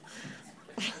 really.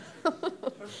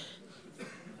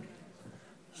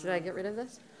 Should I get rid of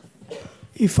this?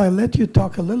 If I let you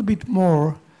talk a little bit more,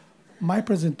 my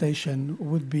presentation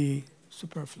would be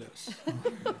superfluous.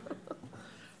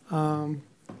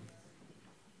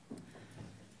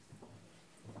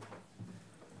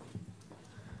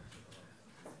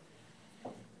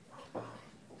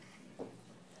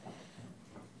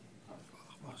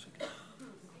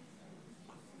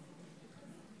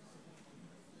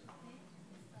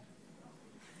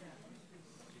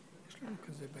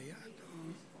 כזה ביד או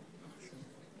משהו.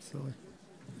 סורי.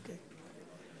 אוקיי.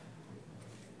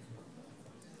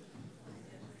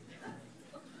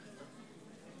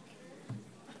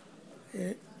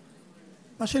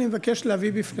 מה שאני מבקש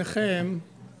להביא בפניכם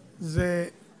זה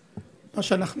מה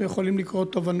שאנחנו יכולים לקרוא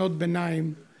תובנות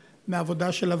ביניים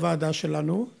מהעבודה של הוועדה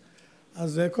שלנו.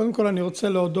 אז קודם כל אני רוצה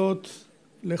להודות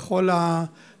לכל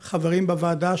החברים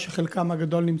בוועדה שחלקם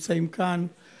הגדול נמצאים כאן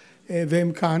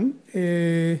והם כאן.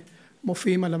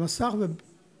 מופיעים על המסך,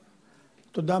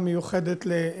 ותודה מיוחדת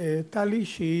לטלי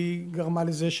שהיא גרמה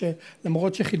לזה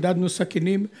שלמרות שחידדנו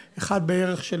סכינים אחד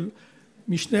בערך של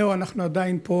משנהו אנחנו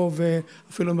עדיין פה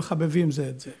ואפילו מחבבים זה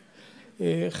את זה.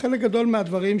 חלק גדול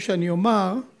מהדברים שאני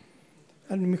אומר,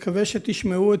 אני מקווה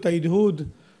שתשמעו את ההדהוד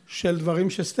של דברים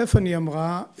שסטפני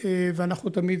אמרה, ואנחנו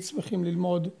תמיד שמחים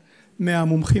ללמוד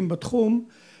מהמומחים בתחום,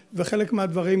 וחלק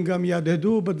מהדברים גם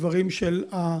יהדהדו בדברים של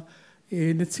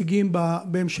נציגים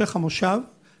בהמשך המושב.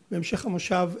 בהמשך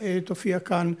המושב תופיע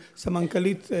כאן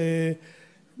סמנכ"לית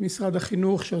משרד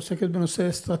החינוך שעוסקת בנושא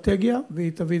אסטרטגיה,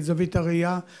 והיא תביא את זווית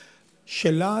הראייה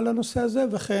שלה על הנושא הזה,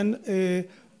 וכן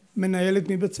מנהלת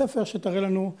מבית ספר שתראה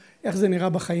לנו איך זה נראה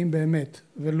בחיים באמת,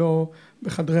 ולא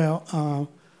בחדרי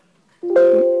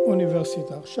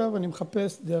האוניברסיטה. עכשיו אני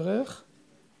מחפש דרך.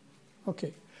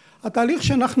 אוקיי. התהליך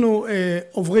שאנחנו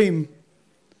עוברים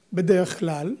בדרך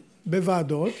כלל,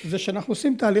 בוועדות, זה שאנחנו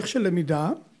עושים תהליך של למידה,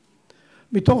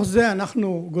 מתוך זה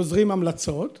אנחנו גוזרים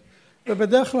המלצות,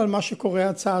 ובדרך כלל מה שקורה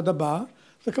הצעד הבא,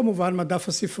 זה כמובן מדף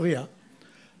הספרייה,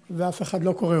 ואף אחד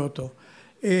לא קורא אותו,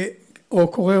 או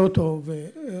קורא אותו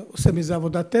ועושה מזה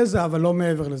עבודת תזה, אבל לא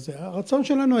מעבר לזה. הרצון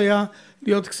שלנו היה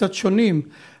להיות קצת שונים,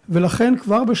 ולכן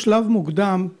כבר בשלב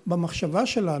מוקדם במחשבה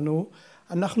שלנו,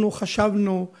 אנחנו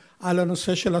חשבנו על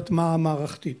הנושא של הטמעה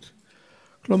מערכתית.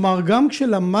 כלומר, גם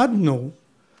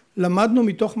למדנו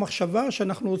מתוך מחשבה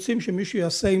שאנחנו רוצים שמישהו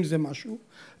יעשה עם זה משהו,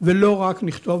 ולא רק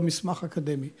נכתוב מסמך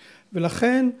אקדמי.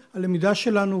 ולכן הלמידה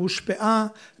שלנו הושפעה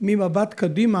ממבט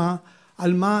קדימה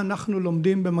על מה אנחנו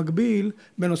לומדים במקביל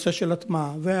בנושא של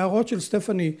הטמעה. וההערות של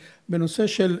סטפני בנושא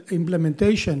של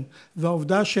implementation,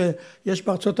 והעובדה שיש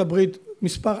בארצות הברית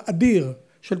מספר אדיר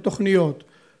של תוכניות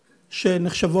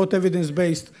שנחשבות evidence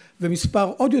based,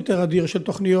 ומספר עוד יותר אדיר של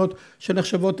תוכניות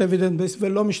שנחשבות evidence based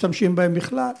ולא משתמשים בהם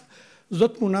בכלל,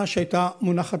 זאת תמונה שהייתה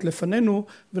מונחת לפנינו,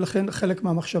 ולכן חלק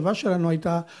מהמחשבה שלנו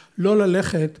הייתה לא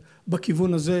ללכת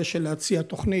בכיוון הזה של להציע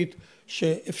תוכנית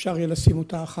שאפשר יהיה לשים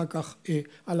אותה אחר כך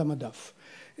על המדף.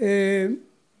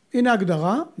 הנה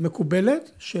הגדרה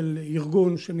מקובלת של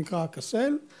ארגון שנקרא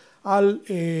קסל, על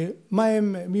מה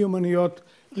הם מיומנויות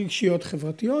רגשיות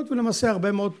חברתיות, ולמעשה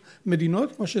הרבה מאוד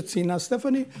מדינות, כמו שציינה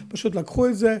סטפני, פשוט לקחו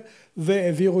את זה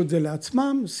והעבירו את זה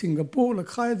לעצמם. סינגפור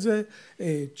לקחה את זה,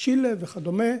 צ'ילה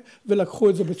וכדומה, ולקחו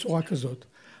את זה בצורה כזאת.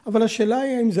 אבל השאלה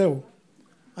היא האם זהו,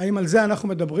 האם על זה אנחנו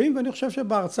מדברים, ואני חושב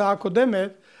שבהרצאה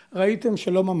הקודמת ראיתם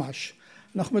שלא ממש.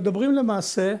 אנחנו מדברים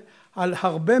למעשה על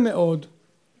הרבה מאוד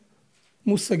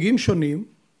מושגים שונים,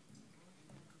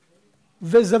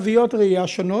 וזוויות ראייה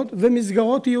שונות,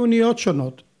 ומסגרות עיוניות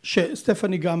שונות,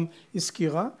 שסטפני גם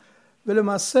הזכירה,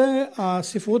 ולמעשה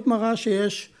הספרות מראה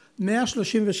שיש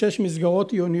 136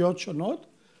 מסגרות עיוניות שונות,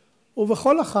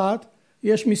 ובכל אחת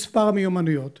יש מספר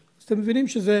מיומנויות. אז אתם מבינים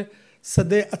שזה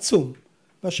שדה עצום.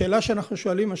 והשאלה שאנחנו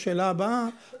שואלים, השאלה הבאה,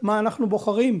 מה אנחנו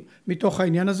בוחרים מתוך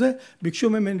העניין הזה? ביקשו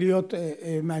ממני להיות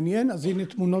מעניין, אז הנה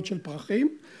תמונות של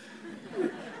פרחים.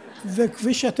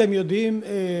 וכפי שאתם יודעים,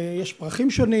 יש פרחים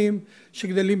שונים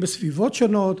שגדלים בסביבות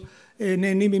שונות,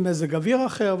 נהנים ממזג אוויר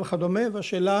אחר וכדומה,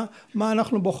 והשאלה מה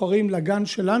אנחנו בוחרים לגן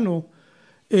שלנו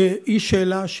היא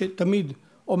שאלה שתמיד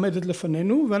עומדת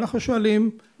לפנינו, ואנחנו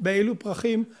שואלים באילו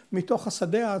פרחים מתוך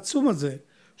השדה העצום הזה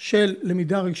של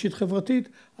למידה רגשית חברתית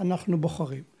אנחנו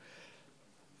בוחרים.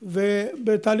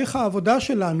 ובתהליך העבודה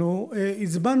שלנו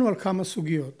הצבענו על כמה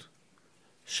סוגיות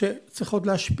שצריכות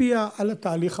להשפיע על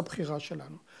התהליך הבחירה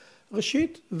שלנו.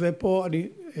 ראשית, ופה אני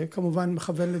כמובן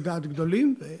מכוון לדעת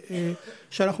גדולים,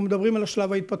 שאנחנו מדברים על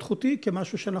השלב ההתפתחותי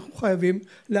כמשהו שאנחנו חייבים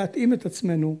להתאים את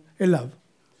עצמנו אליו.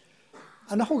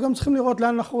 אנחנו גם צריכים לראות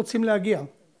לאן אנחנו רוצים להגיע.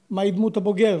 מהי דמות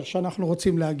הבוגר שאנחנו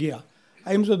רוצים להגיע?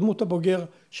 האם זו דמות הבוגר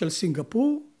של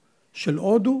סינגפור, של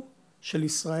הודו, של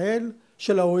ישראל,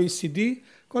 של ה-OECD,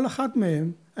 כל אחת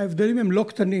מהם, ההבדלים הם לא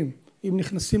קטנים, אם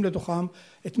נכנסים לתוכם,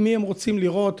 את מי הם רוצים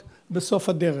לראות בסוף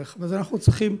הדרך. אז אנחנו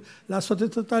צריכים לעשות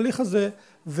את התהליך הזה,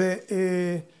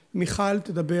 ומיכל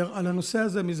תדבר על הנושא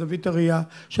הזה מזווית הראייה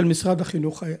של משרד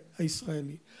החינוך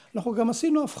הישראלי. אנחנו גם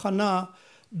עשינו הבחנה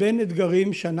בין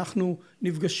אתגרים שאנחנו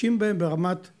נפגשים בהם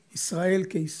ברמת ישראל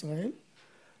כישראל,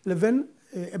 לבין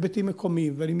היבטים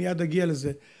מקומיים, ואני מיד אגיע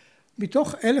לזה.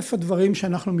 מתוך 1,000 הדברים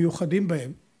שאנחנו מיוחדים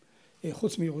בהם,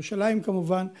 חוץ מירושלים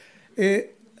כמובן,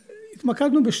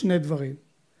 התמקדנו בשני דברים.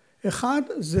 אחד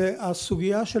זה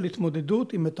הסוגיה של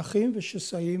התמודדות עם מתחים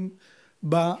ושסעים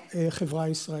בחברה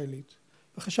הישראלית.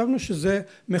 וחשבנו שזה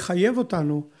מחייב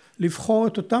אותנו לבחור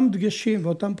את אותם דגשים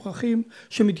ואותם פרחים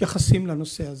שמתייחסים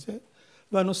לנושא הזה.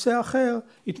 והנושא האחר,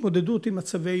 התמודדות עם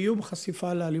מצבי איום,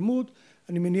 חשיפה לאלימות.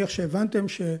 אני מניח שהבנתם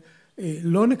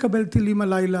שלא נקבל טילים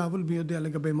הלילה, אבל מי יודע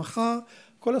לגבי מחר.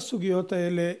 כל הסוגיות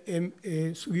האלה הן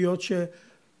סוגיות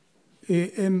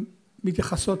שהן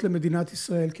מתייחסות למדינת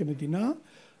ישראל כמדינה,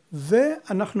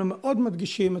 ואנחנו מאוד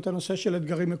מדגישים את הנושא של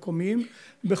אתגרים מקומיים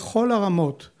בכל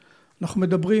הרמות. אנחנו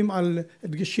מדברים על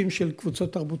הדגשים של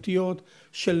קבוצות תרבותיות,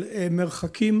 של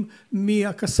מרחקים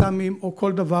מהקסאמים או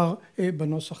כל דבר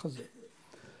בנוסח הזה.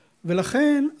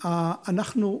 ולכן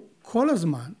אנחנו כל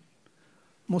הזמן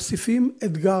מוסיפים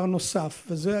אתגר נוסף,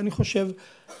 וזה אני חושב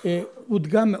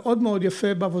הודגם מאוד מאוד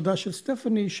יפה בעבודה של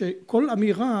סטפני, שכל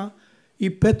אמירה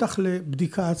היא פתח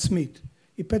לבדיקה עצמית,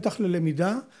 היא פתח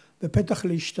ללמידה ופתח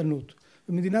להשתנות.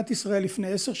 ומדינת ישראל לפני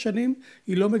 10 שנים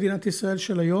היא לא מדינת ישראל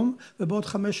של היום, ובעוד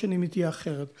 5 שנים היא תהיה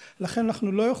אחרת. לכן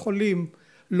אנחנו לא יכולים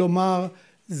לומר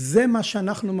זה מה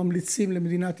שאנחנו ממליצים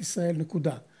למדינת ישראל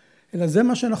נקודה, אלא זה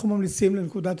מה שאנחנו ממליצים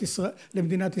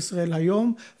למדינת ישראל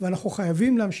היום, ואנחנו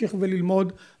חייבים להמשיך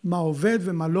וללמוד מה עובד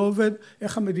ומה לא עובד,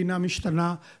 איך המדינה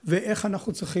משתנה ואיך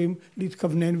אנחנו צריכים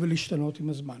להתכוונן ולהשתנות עם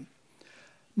הזמן.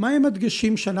 מהם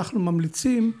הדגשים שאנחנו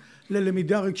ממליצים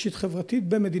ללמידה רגשית חברתית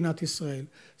במדינת ישראל?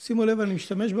 שימו לב, אני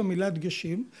משתמש במילה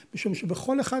דגשים, משום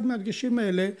שבכל אחד מהדגשים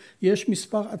האלה יש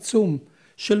מספר עצום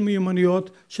של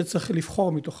מיומנויות שצריך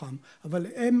לבחור מתוכם, אבל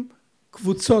הם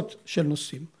קבוצות של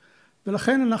נושאים.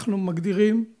 ולכן אנחנו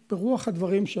מגדירים ברוח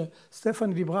הדברים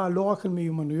שסטפני דיברה לא רק על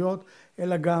מיומנויות,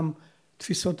 אלא גם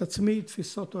תפיסות עצמית,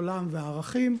 תפיסות עולם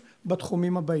וערכים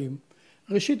בתחומים הבאים.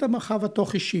 ראשית, המרחב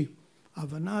התוך אישי,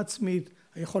 ההבנה עצמית,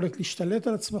 היכולת להשתלט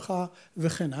על עצמך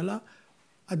וכן הלאה,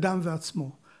 אדם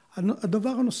ועצמו. הדבר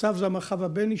הנוסף זה המרחב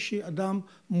הבין אישי, אדם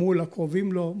מול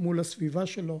הקרובים לו, מול הסביבה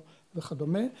שלו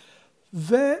וכדומה.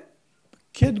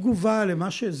 וכתגובה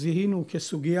למה שזיהינו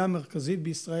כסוגיה מרכזית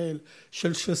בישראל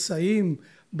של שסעים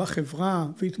בחברה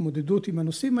והתמודדות עם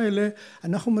הנושאים האלה,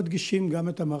 אנחנו מדגישים גם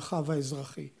את המרחב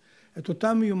האזרחי. את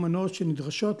אותם מיומנויות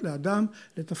שנדרשות לאדם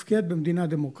לתפקד במדינה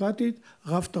דמוקרטית,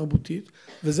 רב תרבותית,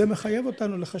 וזה מחייב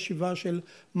אותנו לחשיבה של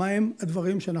מהם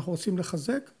הדברים שאנחנו רוצים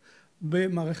לחזק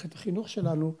במערכת החינוך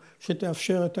שלנו,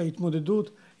 שתאפשר את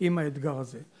ההתמודדות עם האתגר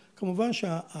הזה. כמובן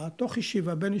שהתוך אישי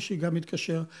והבין אישי גם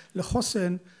מתקשר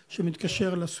לחוסן,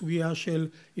 שמתקשר לסוגיה של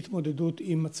התמודדות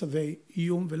עם מצבי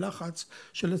איום ולחץ,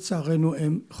 שלצערנו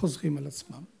הם חוזרים על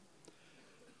עצמם.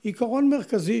 עיקרון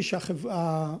מרכזי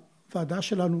הוועדה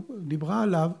שלנו דיברה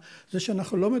עליו, זה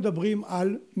שאנחנו לא מדברים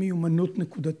על מיומנות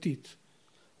נקודתית,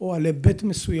 או על היבט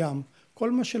מסוים.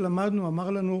 כל מה שלמדנו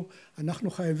אמר לנו,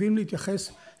 אנחנו חייבים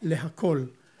להתייחס להכל.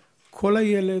 כל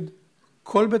הילד,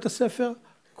 כל בית הספר,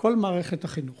 כל מערכת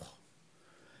החינוך.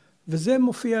 וזה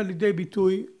מופיע לידי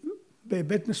ביטוי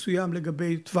בהיבט מסוים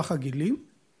לגבי טווח הגילים,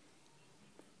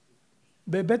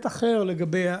 בהיבט אחר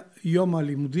לגבי יום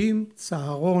הלימודים,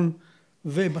 צהרון,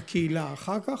 ובקהילה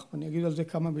אחר כך, ואני אגיד על זה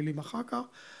כמה מילים אחר כך,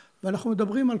 ואנחנו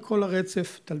מדברים על כל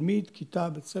הרצף, תלמיד, כיתה,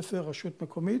 בית ספר, רשות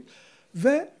מקומית,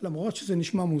 ולמרות שזה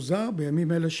נשמע מוזר,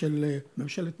 בימים אלה של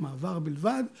ממשלת מעבר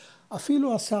בלבד,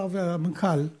 אפילו השר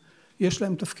והמנכ"ל, יש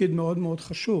להם תפקיד מאוד מאוד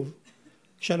חשוב,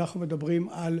 כשאנחנו מדברים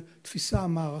על תפיסה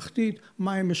מערכתית,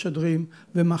 מה הם משדרים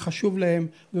ומה חשוב להם,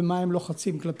 ומה הם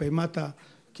לוחצים כלפי מטה,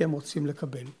 כי הם רוצים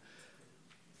לקבל.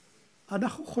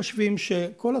 אנחנו חושבים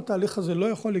שכל התהליך הזה לא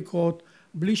יכול לקרות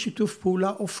בלי שיתוף פעולה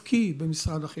אופקי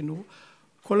במשרד החינוך.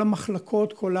 כל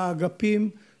המחלקות, כל האגפים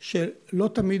שלא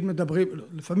תמיד מדברים,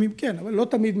 לפעמים כן, אבל לא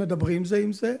תמיד מדברים זה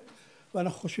עם זה,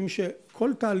 ואנחנו חושבים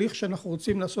שכל תהליך שאנחנו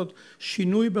רוצים לעשות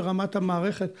שינוי ברמת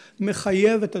המערכת,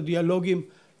 מחייב את הדיאלוגים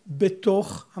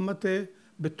בתוך המטה,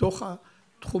 בתוך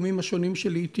התחומים השונים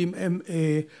שלעיתים הם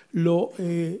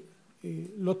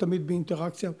לא תמיד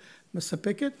באינטראקציה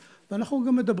מספקת, ואנחנו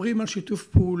גם מדברים על שיתוף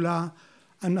פעולה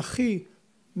אנכי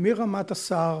מרמת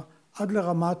השר עד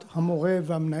לרמת המורה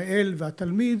והמנהל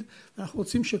והתלמיד, ואנחנו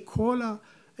רוצים שכל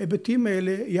ההיבטים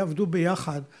האלה יעבדו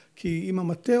ביחד, כי אם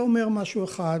המטה אומר משהו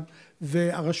אחד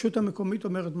והרשות המקומית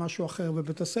אומרת משהו אחר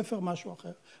ובית הספר משהו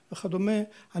אחר וכדומה,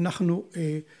 אנחנו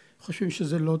חושבים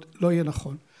שזה לא יהיה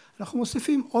נכון. אנחנו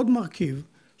מוסיפים עוד מרכיב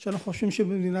שאנחנו חושבים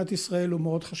שבמדינת ישראל הוא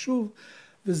מאוד חשוב,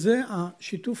 וזה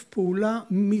השיתוף פעולה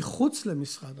מחוץ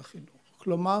למשרד החינוך.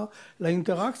 כלומר,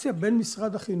 לאינטראקציה בין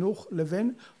משרד החינוך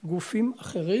לבין גופים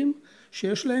אחרים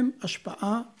שיש להם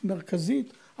השפעה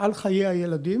מרכזית על חיי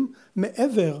הילדים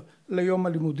מעבר ליום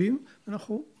הלימודים.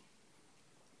 אנחנו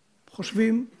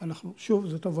חושבים, שוב,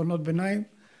 זה תובנות ביניים,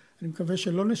 אני מקווה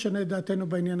שלא נשנה את דעתנו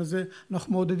בעניין הזה,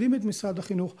 אנחנו מעודדים את משרד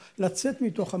החינוך לצאת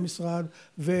מתוך המשרד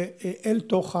ואל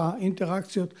תוך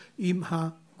האינטראקציות עם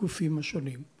הגופים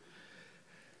השונים.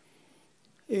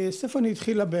 סטפני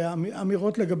התחילה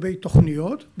באמירות לגבי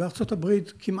תוכניות. בארצות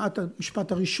הברית כמעט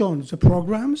המשפט הראשון זה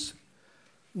programs,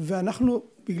 ואנחנו,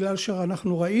 בגלל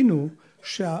שאנחנו ראינו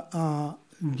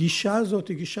שהגישה הזאת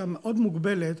היא גישה מאוד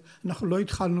מוגבלת, אנחנו לא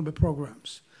התחלנו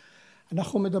בפרוגרמס.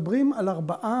 אנחנו מדברים על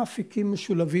 4 אפיקים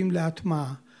משולבים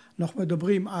להטמעה. אנחנו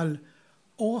מדברים על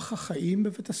אורח החיים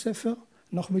בבית הספר,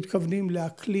 אנחנו מתכוונים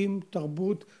לאקלים,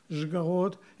 תרבות,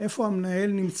 שגרות, איפה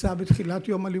המנהל נמצא בתחילת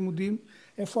יום הלימודים,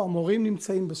 איפה המורים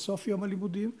נמצאים בסוף יום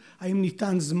הלימודים, האם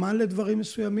ניתן זמן לדברים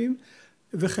מסוימים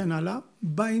וכן הלאה,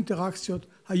 באינטראקציות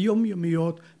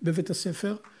היומיומיות בבית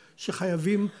הספר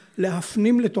שחייבים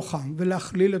להפנים לתוכם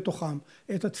ולהכליל לתוכם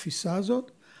את התפיסה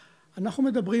הזאת. אנחנו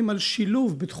מדברים על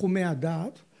שילוב בתחומי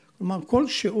הדעת, כלומר כל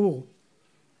שיעור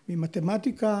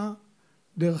ממתמטיקה,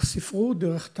 דרך ספרות,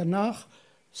 דרך תנ"ך,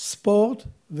 ספורט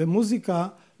ומוזיקה,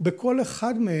 בכל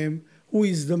אחד מהם הוא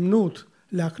הזדמנות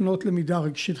להקנות למידה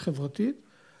רגשית חברתית,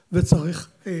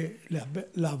 וצריך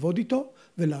לעבוד איתו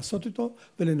ולעשות איתו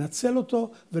ולנצל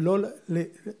אותו ולא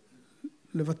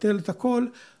לבטל את הכל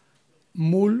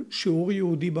מול שיעור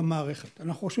יהודי במערכת.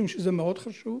 אנחנו חושבים שזה מאוד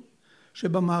חשוב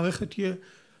שבמערכת יהיה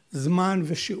זמן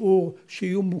ושיעור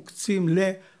שיהיו מוקצים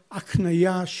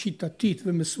להקניה שיטתית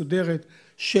ומסודרת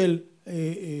של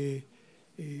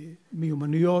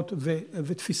מיומנויות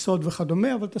ותפיסות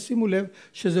וכדומה, אבל תשימו לב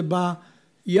שזה בא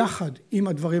יחד עם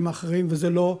הדברים האחרים, וזה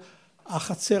לא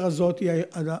החצר הזאת היא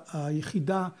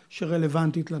היחידה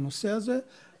שרלוונטית לנושא הזה,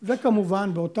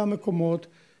 וכמובן באותם מקומות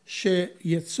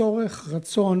שיהיה צורך,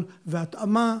 רצון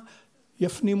והתאמה,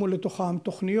 יפנימו לתוכם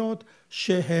תוכניות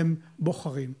שהם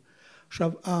בוחרים.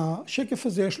 עכשיו, השקף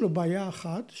הזה יש לו בעיה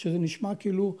אחת, שזה נשמע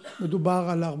כאילו מדובר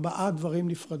על 4 דברים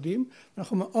נפרדים.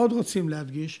 אנחנו מאוד רוצים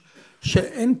להדגיש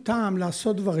שאין טעם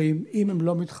לעשות דברים אם הם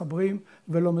לא מתחברים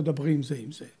ולא מדברים זה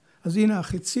עם זה. אז הנה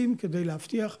החיצים כדי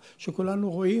להבטיח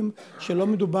שכולנו רואים שלא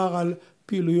מדובר על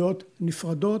פעילויות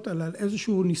נפרדות, אלא על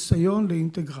איזשהו ניסיון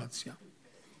לאינטגרציה.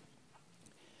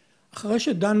 אחרי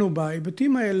שדנו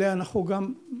בהיבטים האלה, אנחנו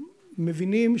גם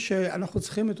מבינים שאנחנו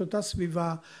צריכים את אותה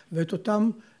סביבה ואת אותם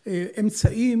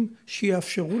אמצעים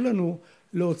שיאפשרו לנו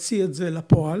להוציא את זה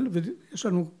לפועל, ויש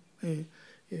לנו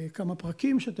כמה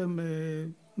פרקים שאתם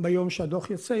ביום שהדוח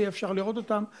יצא יהיה אפשר לראות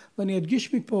אותם, ואני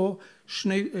אדגיש מפה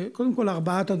קודם כל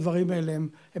 4 הדברים האלה הם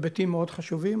היבטים מאוד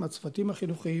חשובים, הצוותים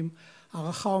החינוכיים,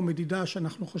 הערכה ומדידה,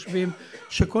 שאנחנו חושבים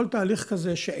שכל תהליך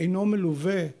כזה שאינו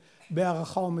מלווה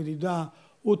בהערכה ומדידה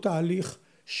הוא תהליך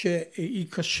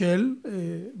שייכשל,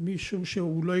 משום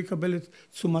שהוא לא יקבל את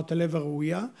תשומת הלב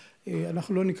הראויה.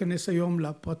 אנחנו לא ניכנס היום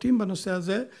לפרטים בנושא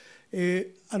הזה.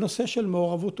 הנושא של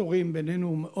מעורבות הורים בינינו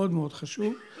הוא מאוד מאוד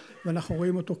חשוב, ואנחנו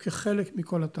רואים אותו כחלק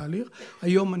מכל התהליך.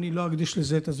 היום אני לא אקדיש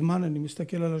לזה את הזמן, אני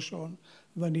מסתכל על השעון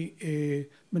ואני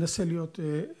מנסה להיות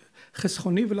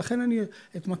חסכוני, ולכן אני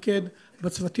אתמקד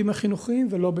בצוותים החינוכיים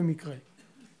ולא במקרה.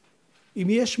 אם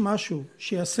יש משהו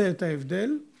שיעשה את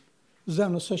ההבדל, זה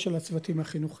הנושא של הצוותים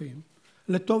החינוכיים,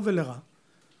 לטוב ולרע.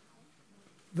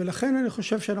 ולכן אני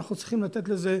חושב שאנחנו צריכים לתת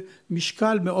לזה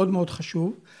משקל מאוד מאוד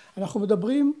חשוב. אנחנו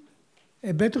מדברים,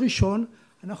 היבט ראשון,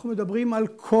 אנחנו מדברים על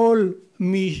כל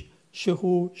מי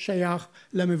שהוא שייך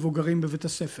למבוגרים בבית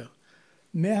הספר.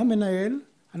 מהמנהל,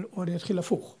 או אני אתחיל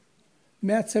הפוך,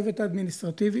 מהצוות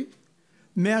האדמיניסטרטיבי,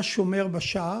 מהשומר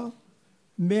בשער,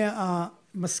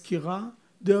 מהמזכירה,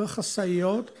 דרך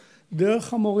הסייעות,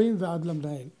 דרך המורים ועד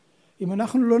למנהל. אם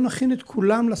אנחנו לא נכין את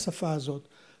כולם לשפה הזאת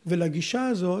ולגישה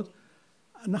הזאת,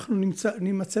 אנחנו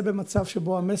נמצא במצב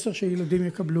שבו המסר שילדים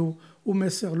יקבלו הוא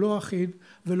מסר לא אחיד,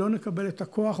 ולא נקבל את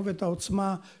הכוח ואת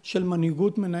העוצמה של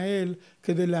מנהיגות מנהל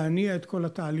כדי להניע את כל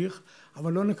התהליך,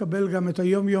 אבל לא נקבל גם את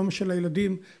היום יום של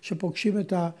הילדים שפוגשים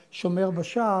את השומר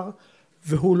בשער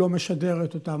והוא לא משדר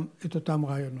את אותם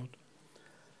רעיונות.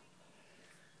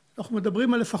 אנחנו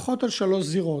מדברים לפחות על 3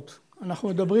 זירות. אנחנו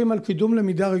מדברים על קידום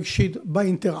למידה רגשית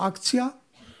באינטראקציה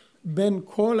בין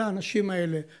כל האנשים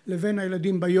האלה לבין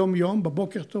הילדים ביום יום,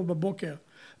 בבוקר טוב בבוקר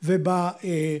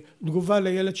ובתגובה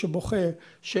לילד שבוכה,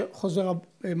 שחוזר,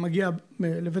 מגיע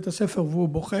לבית הספר והוא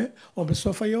בוכה, או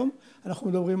בסוף היום, אנחנו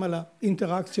מדברים על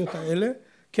האינטראקציות האלה,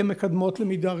 כמקדמות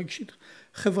למידה רגשית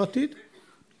חברתית.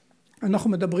 אנחנו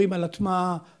מדברים על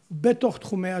הטמעה בתוך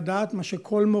תחומי הדעת, מה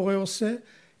שכל מורה עושה,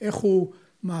 איך הוא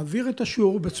מעביר את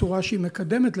השיעור בצורה שהיא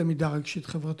מקדמת למידה רגשית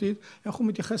חברתית, איך הוא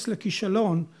מתייחס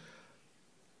לכישלון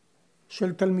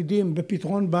של תלמידים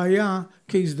בפתרון בעיה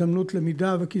כהזדמנות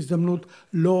למידה וכהזדמנות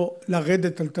לא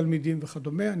לרדת על תלמידים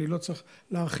וכדומה. אני לא צריך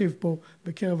להרחיב פה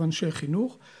בקרב אנשי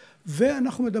חינוך.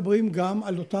 ואנחנו מדברים גם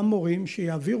על אותם מורים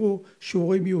שיעבירו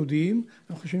שיעורים יהודיים.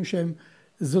 אנחנו חושבים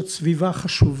שזאת סביבה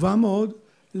חשובה מאוד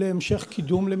להמשך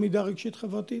קידום למידה רגשית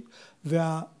חברתית,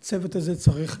 והצוות הזה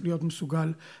צריך להיות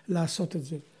מסוגל לעשות את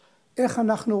זה. איך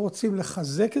אנחנו רוצים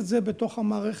לחזק את זה בתוך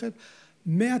המערכת?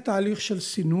 מהתהליך של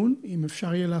סינון, אם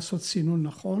אפשר יהיה לעשות סינון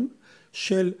נכון,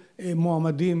 של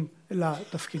מועמדים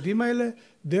לתפקידים האלה,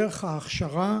 דרך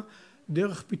ההכשרה,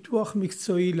 דרך פיתוח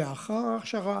מקצועי לאחר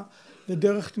ההכשרה,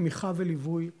 ודרך תמיכה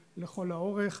וליווי לכל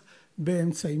האורך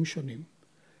באמצעים שונים.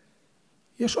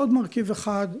 יש עוד מרכיב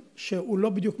אחד שהוא לא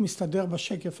בדיוק מסתדר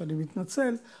בשקף, אני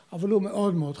מתנצל, אבל הוא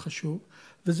מאוד מאוד חשוב,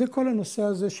 וזה כל הנושא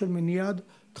הזה של מניעת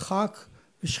דחק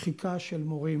ושחיקה של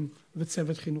מורים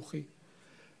וצוות חינוכי.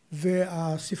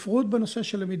 והספרות בנושא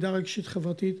של למידה רגשית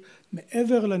חברתית,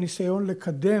 מעבר לניסיון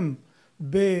לקדם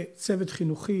בצוות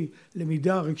חינוכי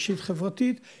למידה רגשית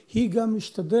חברתית, היא גם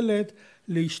משתדלת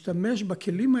להשתמש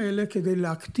בכלים האלה כדי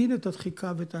להקטין את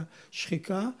הדחיקה ואת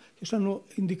השחיקה. יש לנו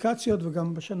אינדיקציות,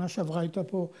 וגם בשנה שעברה הייתה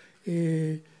פה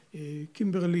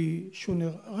קימברלי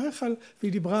שונר רחל,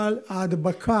 והיא דיברה על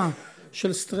ההדבקה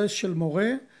של סטרס של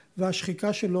מורה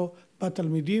והשחיקה שלו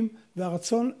בתלמידים,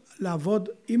 והרצון לעבוד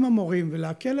עם המורים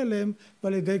ולהקל עליהם,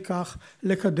 ועל ידי כך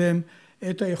לקדם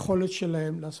את היכולת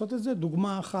שלהם לעשות את זה.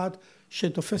 דוגמה אחת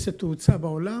שתופסת תאוצה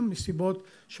בעולם מסיבות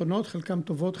שונות, חלקם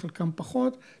טובות, חלקם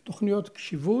פחות, תוכניות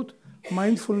קשיבות,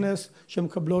 מיינדפולנס,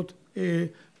 שמקבלות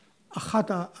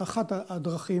אחת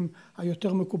הדרכים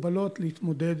היותר מקובלות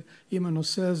להתמודד עם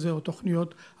הנושא הזה, או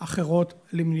תוכניות אחרות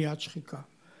למניעת שחיקה.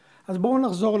 אז בואו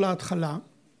נחזור להתחלה.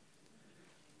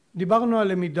 דיברנו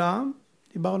על למידה,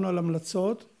 דיברנו על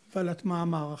המלצות ועל הטמעה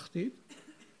מערכתית.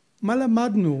 מה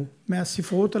למדנו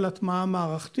מהספרות על הטמעה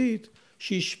מערכתית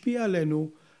שהשפיעה עלינו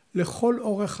לכל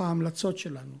אורך ההמלצות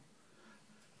שלנו?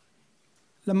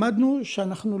 למדנו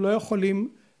שאנחנו לא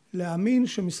יכולים להאמין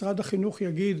שמשרד החינוך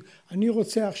יגיד, אני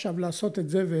רוצה עכשיו לעשות את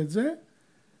זה ואת זה,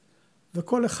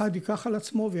 וכל אחד ייקח על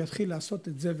עצמו ויתחיל לעשות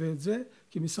את זה ואת זה,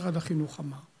 כי משרד החינוך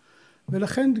אמר.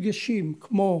 ולכן דגשים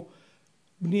כמו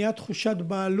בניית תחושת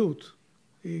בעלות,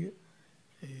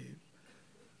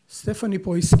 סטפני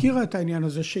פה הזכירה את העניין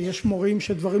הזה, שיש מורים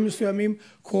שדברים מסוימים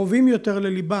קרובים יותר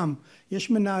לליבם. יש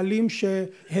מנהלים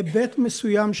שהיבט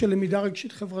מסוים של למידה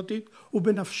רגשית חברתית הוא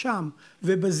בנפשם,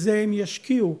 ובזה הם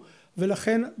ישקיעו.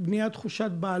 ולכן בניית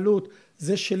תחושת בעלות,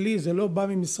 זה שלי, זה לא בא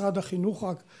ממשרד החינוך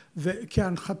רק,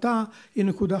 וכהנחתה היא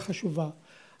נקודה חשובה.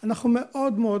 אנחנו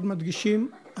מאוד מאוד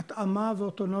מדגישים התאמה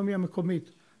ואוטונומיה מקומית.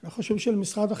 אנחנו חושבים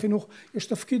שלמשרד החינוך יש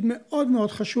תפקיד מאוד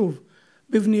מאוד חשוב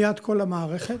בבניית כל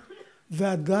המערכת,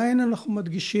 ועדיין אנחנו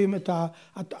מדגישים את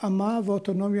ההתאמה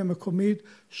והאוטונומיה המקומית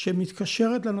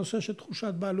שמתקשרת לנושא של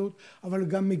תחושת בעלות, אבל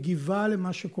גם מגיבה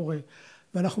למה שקורה.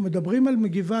 ואנחנו מדברים על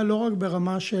מגיבה לא רק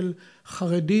ברמה של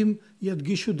חרדים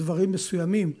ידגישו דברים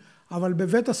מסוימים, אבל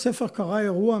בבית הספר קרה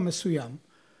אירוע מסוים.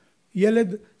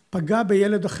 ילד פגע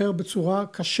בילד אחר בצורה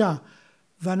קשה,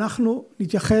 ואנחנו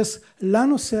נתייחס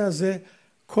לנושא הזה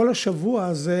כל השבוע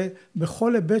הזה,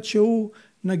 בכל היבט שהוא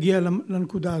נגיע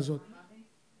לנקודה הזאת.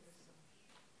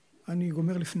 אני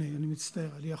גומר לפני, אני מצטער,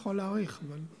 אני יכול להעריך,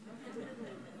 אבל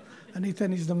אני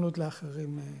אתן הזדמנות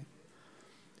לאחרים.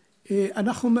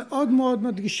 אנחנו מאוד מאוד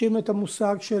מדגישים את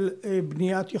המושג של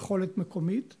בניית יכולת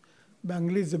מקומית,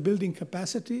 באנגלית זה building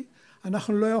capacity,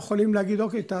 אנחנו לא יכולים להגיד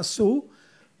אוקיי תעשו,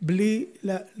 בלי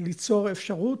ליצור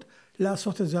אפשרות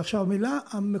לעשות את זה. עכשיו המילה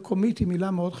המקומית היא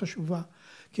מילה מאוד חשובה,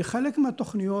 כי חלק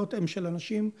מהתוכניות הם של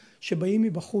אנשים שבאים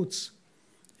מבחוץ,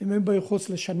 אם הם באים בחוץ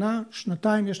לשנה,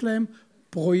 שנתיים, יש להם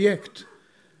פרויקט,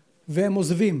 והם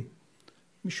עוזבים.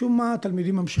 משום מה,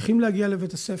 תלמידים ממשיכים להגיע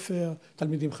לבית הספר,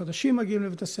 תלמידים חדשים מגיעים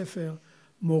לבית הספר,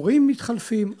 מורים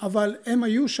מתחלפים, אבל הם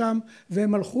היו שם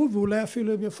והם הלכו, ואולי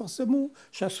אפילו הם יפרסמו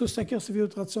שעשו סקר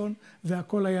שביעות רצון,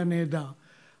 והכל היה נהדר.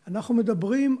 אנחנו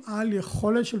מדברים על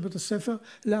יכולת של בית הספר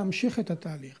להמשיך את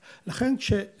התהליך. לכן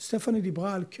כשסטפני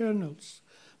דיברה על קרנלס,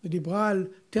 ודיברה על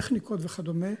טכניקות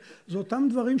וכדומה, זה אותם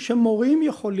דברים שמורים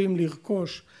יכולים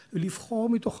לרכוש ולבחור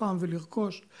מתוכם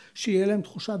ולרכוש, שיהיה להם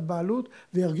תחושת בעלות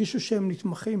וירגישו שהם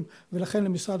נתמכים, ולכן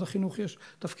למשרד החינוך יש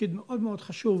תפקיד מאוד מאוד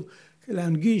חשוב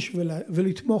להנגיש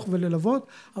ולתמוך וללוות,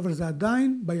 אבל זה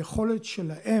עדיין ביכולת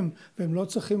שלהם, והם לא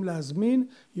צריכים להזמין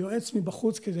יועץ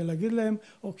מבחוץ כדי להגיד להם,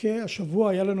 אוקיי,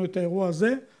 השבוע היה לנו את האירוע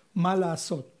הזה, מה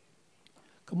לעשות?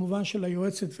 כמובן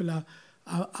שליועצת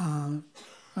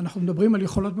אנחנו מדברים על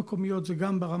יכולות מקומיות, זה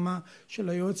גם ברמה של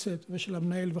היועצת ושל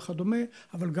המנהל וכדומה,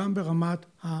 אבל גם ברמת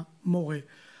המורה.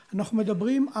 אנחנו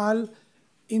מדברים על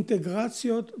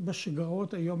אינטגרציות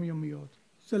בשגרות היומיומיות.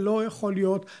 זה לא יכול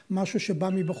להיות משהו שבא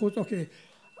מבחוץ, אוקיי,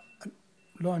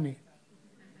 לא אני.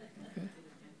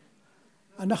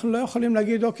 אנחנו לא יכולים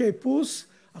להגיד, אוקיי, פוס,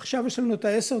 עכשיו יש לנו את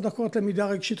 10 דקות למידה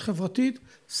רגשית חברתית,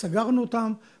 סגרנו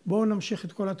אותם, בואו נמשיך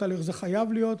את כל התהליך. זה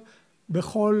חייב להיות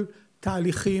בכל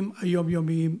תהליכים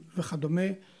היומיומיים וכדומה.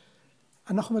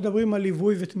 אנחנו מדברים על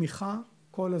ליווי ותמיכה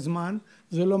כל הזמן,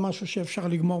 זה לא משהו שאפשר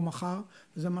לגמור מחר,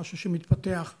 זה משהו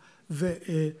שמתפתח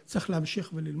וצריך להמשיך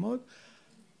וללמוד.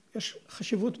 יש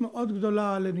חשיבות מאוד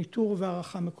גדולה לניטור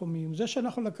והערכה מקומיים. זה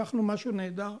שאנחנו לקחנו משהו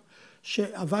נהדר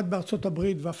שעבד בארצות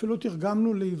הברית ואפילו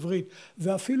תרגמנו לעברית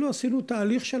ואפילו עשינו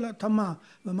תהליך של התאמה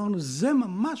ואמרנו זה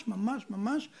ממש ממש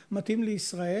ממש מתאים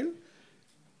לישראל,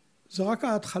 זה רק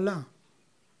ההתחלה.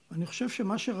 אני חושב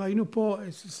שמה שראינו פה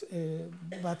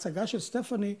בהצגה של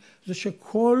סטפני זה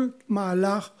שכל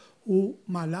מהלך הוא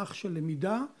מהלך של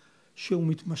למידה שהוא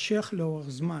מתמשך לאורך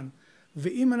זמן.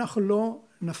 ואם אנחנו לא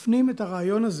נפנים את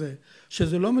הרעיון הזה,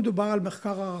 שזה לא מדובר על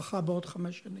מחקר הערכה בעוד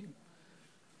 5 שנים,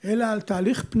 אלא על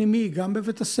תהליך פנימי גם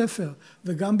בבית הספר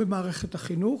וגם במערכת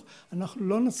החינוך, אנחנו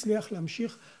לא נצליח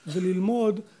להמשיך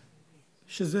וללמוד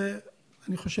שזה,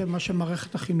 אני חושב, מה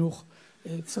שמערכת החינוך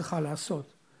צריכה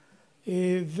לעשות.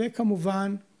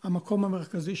 וכמובן, המקום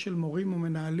המרכזי של מורים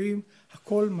ומנהלים,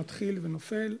 הכל מתחיל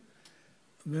ונופל,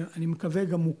 ואני מקווה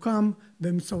גם מוקם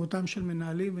באמצעותם של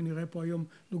מנהלים, ונראה פה היום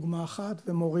דוגמה אחת,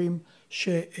 ומורים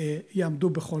שיעמדו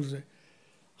בכל זה.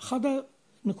 אחת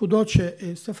הנקודות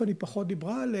שסטפני פחות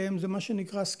דיברה עליהם, זה מה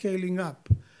שנקרא scaling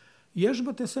up. יש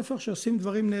בתי ספר שעושים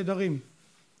דברים נהדרים,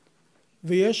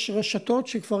 ויש רשתות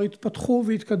שכבר התפתחו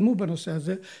והתקדמו בנושא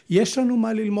הזה, יש לנו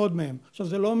מה ללמוד מהם. עכשיו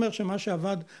זה לא אומר שמה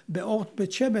שעבד באורט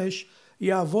בית שמש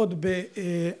יעבוד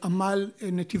בעמל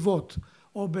נתיבות,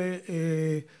 או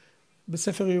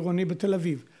בספר עירוני בתל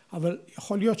אביב, אבל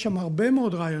יכול להיות שם הרבה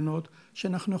מאוד רעיונות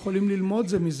שאנחנו יכולים ללמוד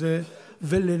זה מזה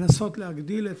ולנסות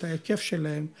להגדיל את ההיקף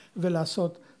שלהם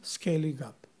ולעשות scaling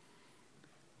up.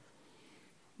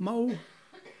 מהו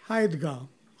האתגר?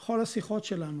 כל השיחות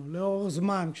שלנו לאור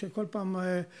זמן, כשכל פעם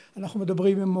אנחנו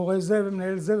מדברים עם מורה זה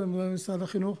ומנהל זה ומנהל משרד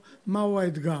החינוך, מהו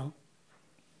האתגר?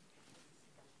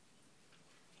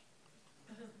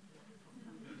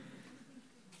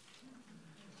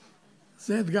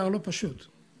 זה אתגר לא פשוט.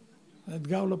 זה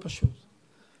אתגר לא פשוט.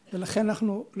 ולכן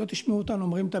אנחנו, לא תשמעו אותנו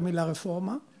אומרים את המילה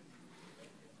רפורמה.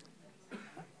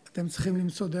 אתם צריכים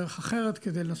למצוא דרך אחרת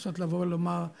כדי לנסות לבוא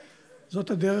ולומר,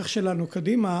 זאת הדרך שלנו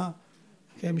קדימה,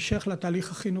 כהמשך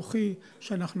לתהליך החינוכי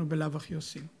שאנחנו בלאו הכי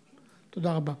עושים.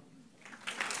 תודה רבה.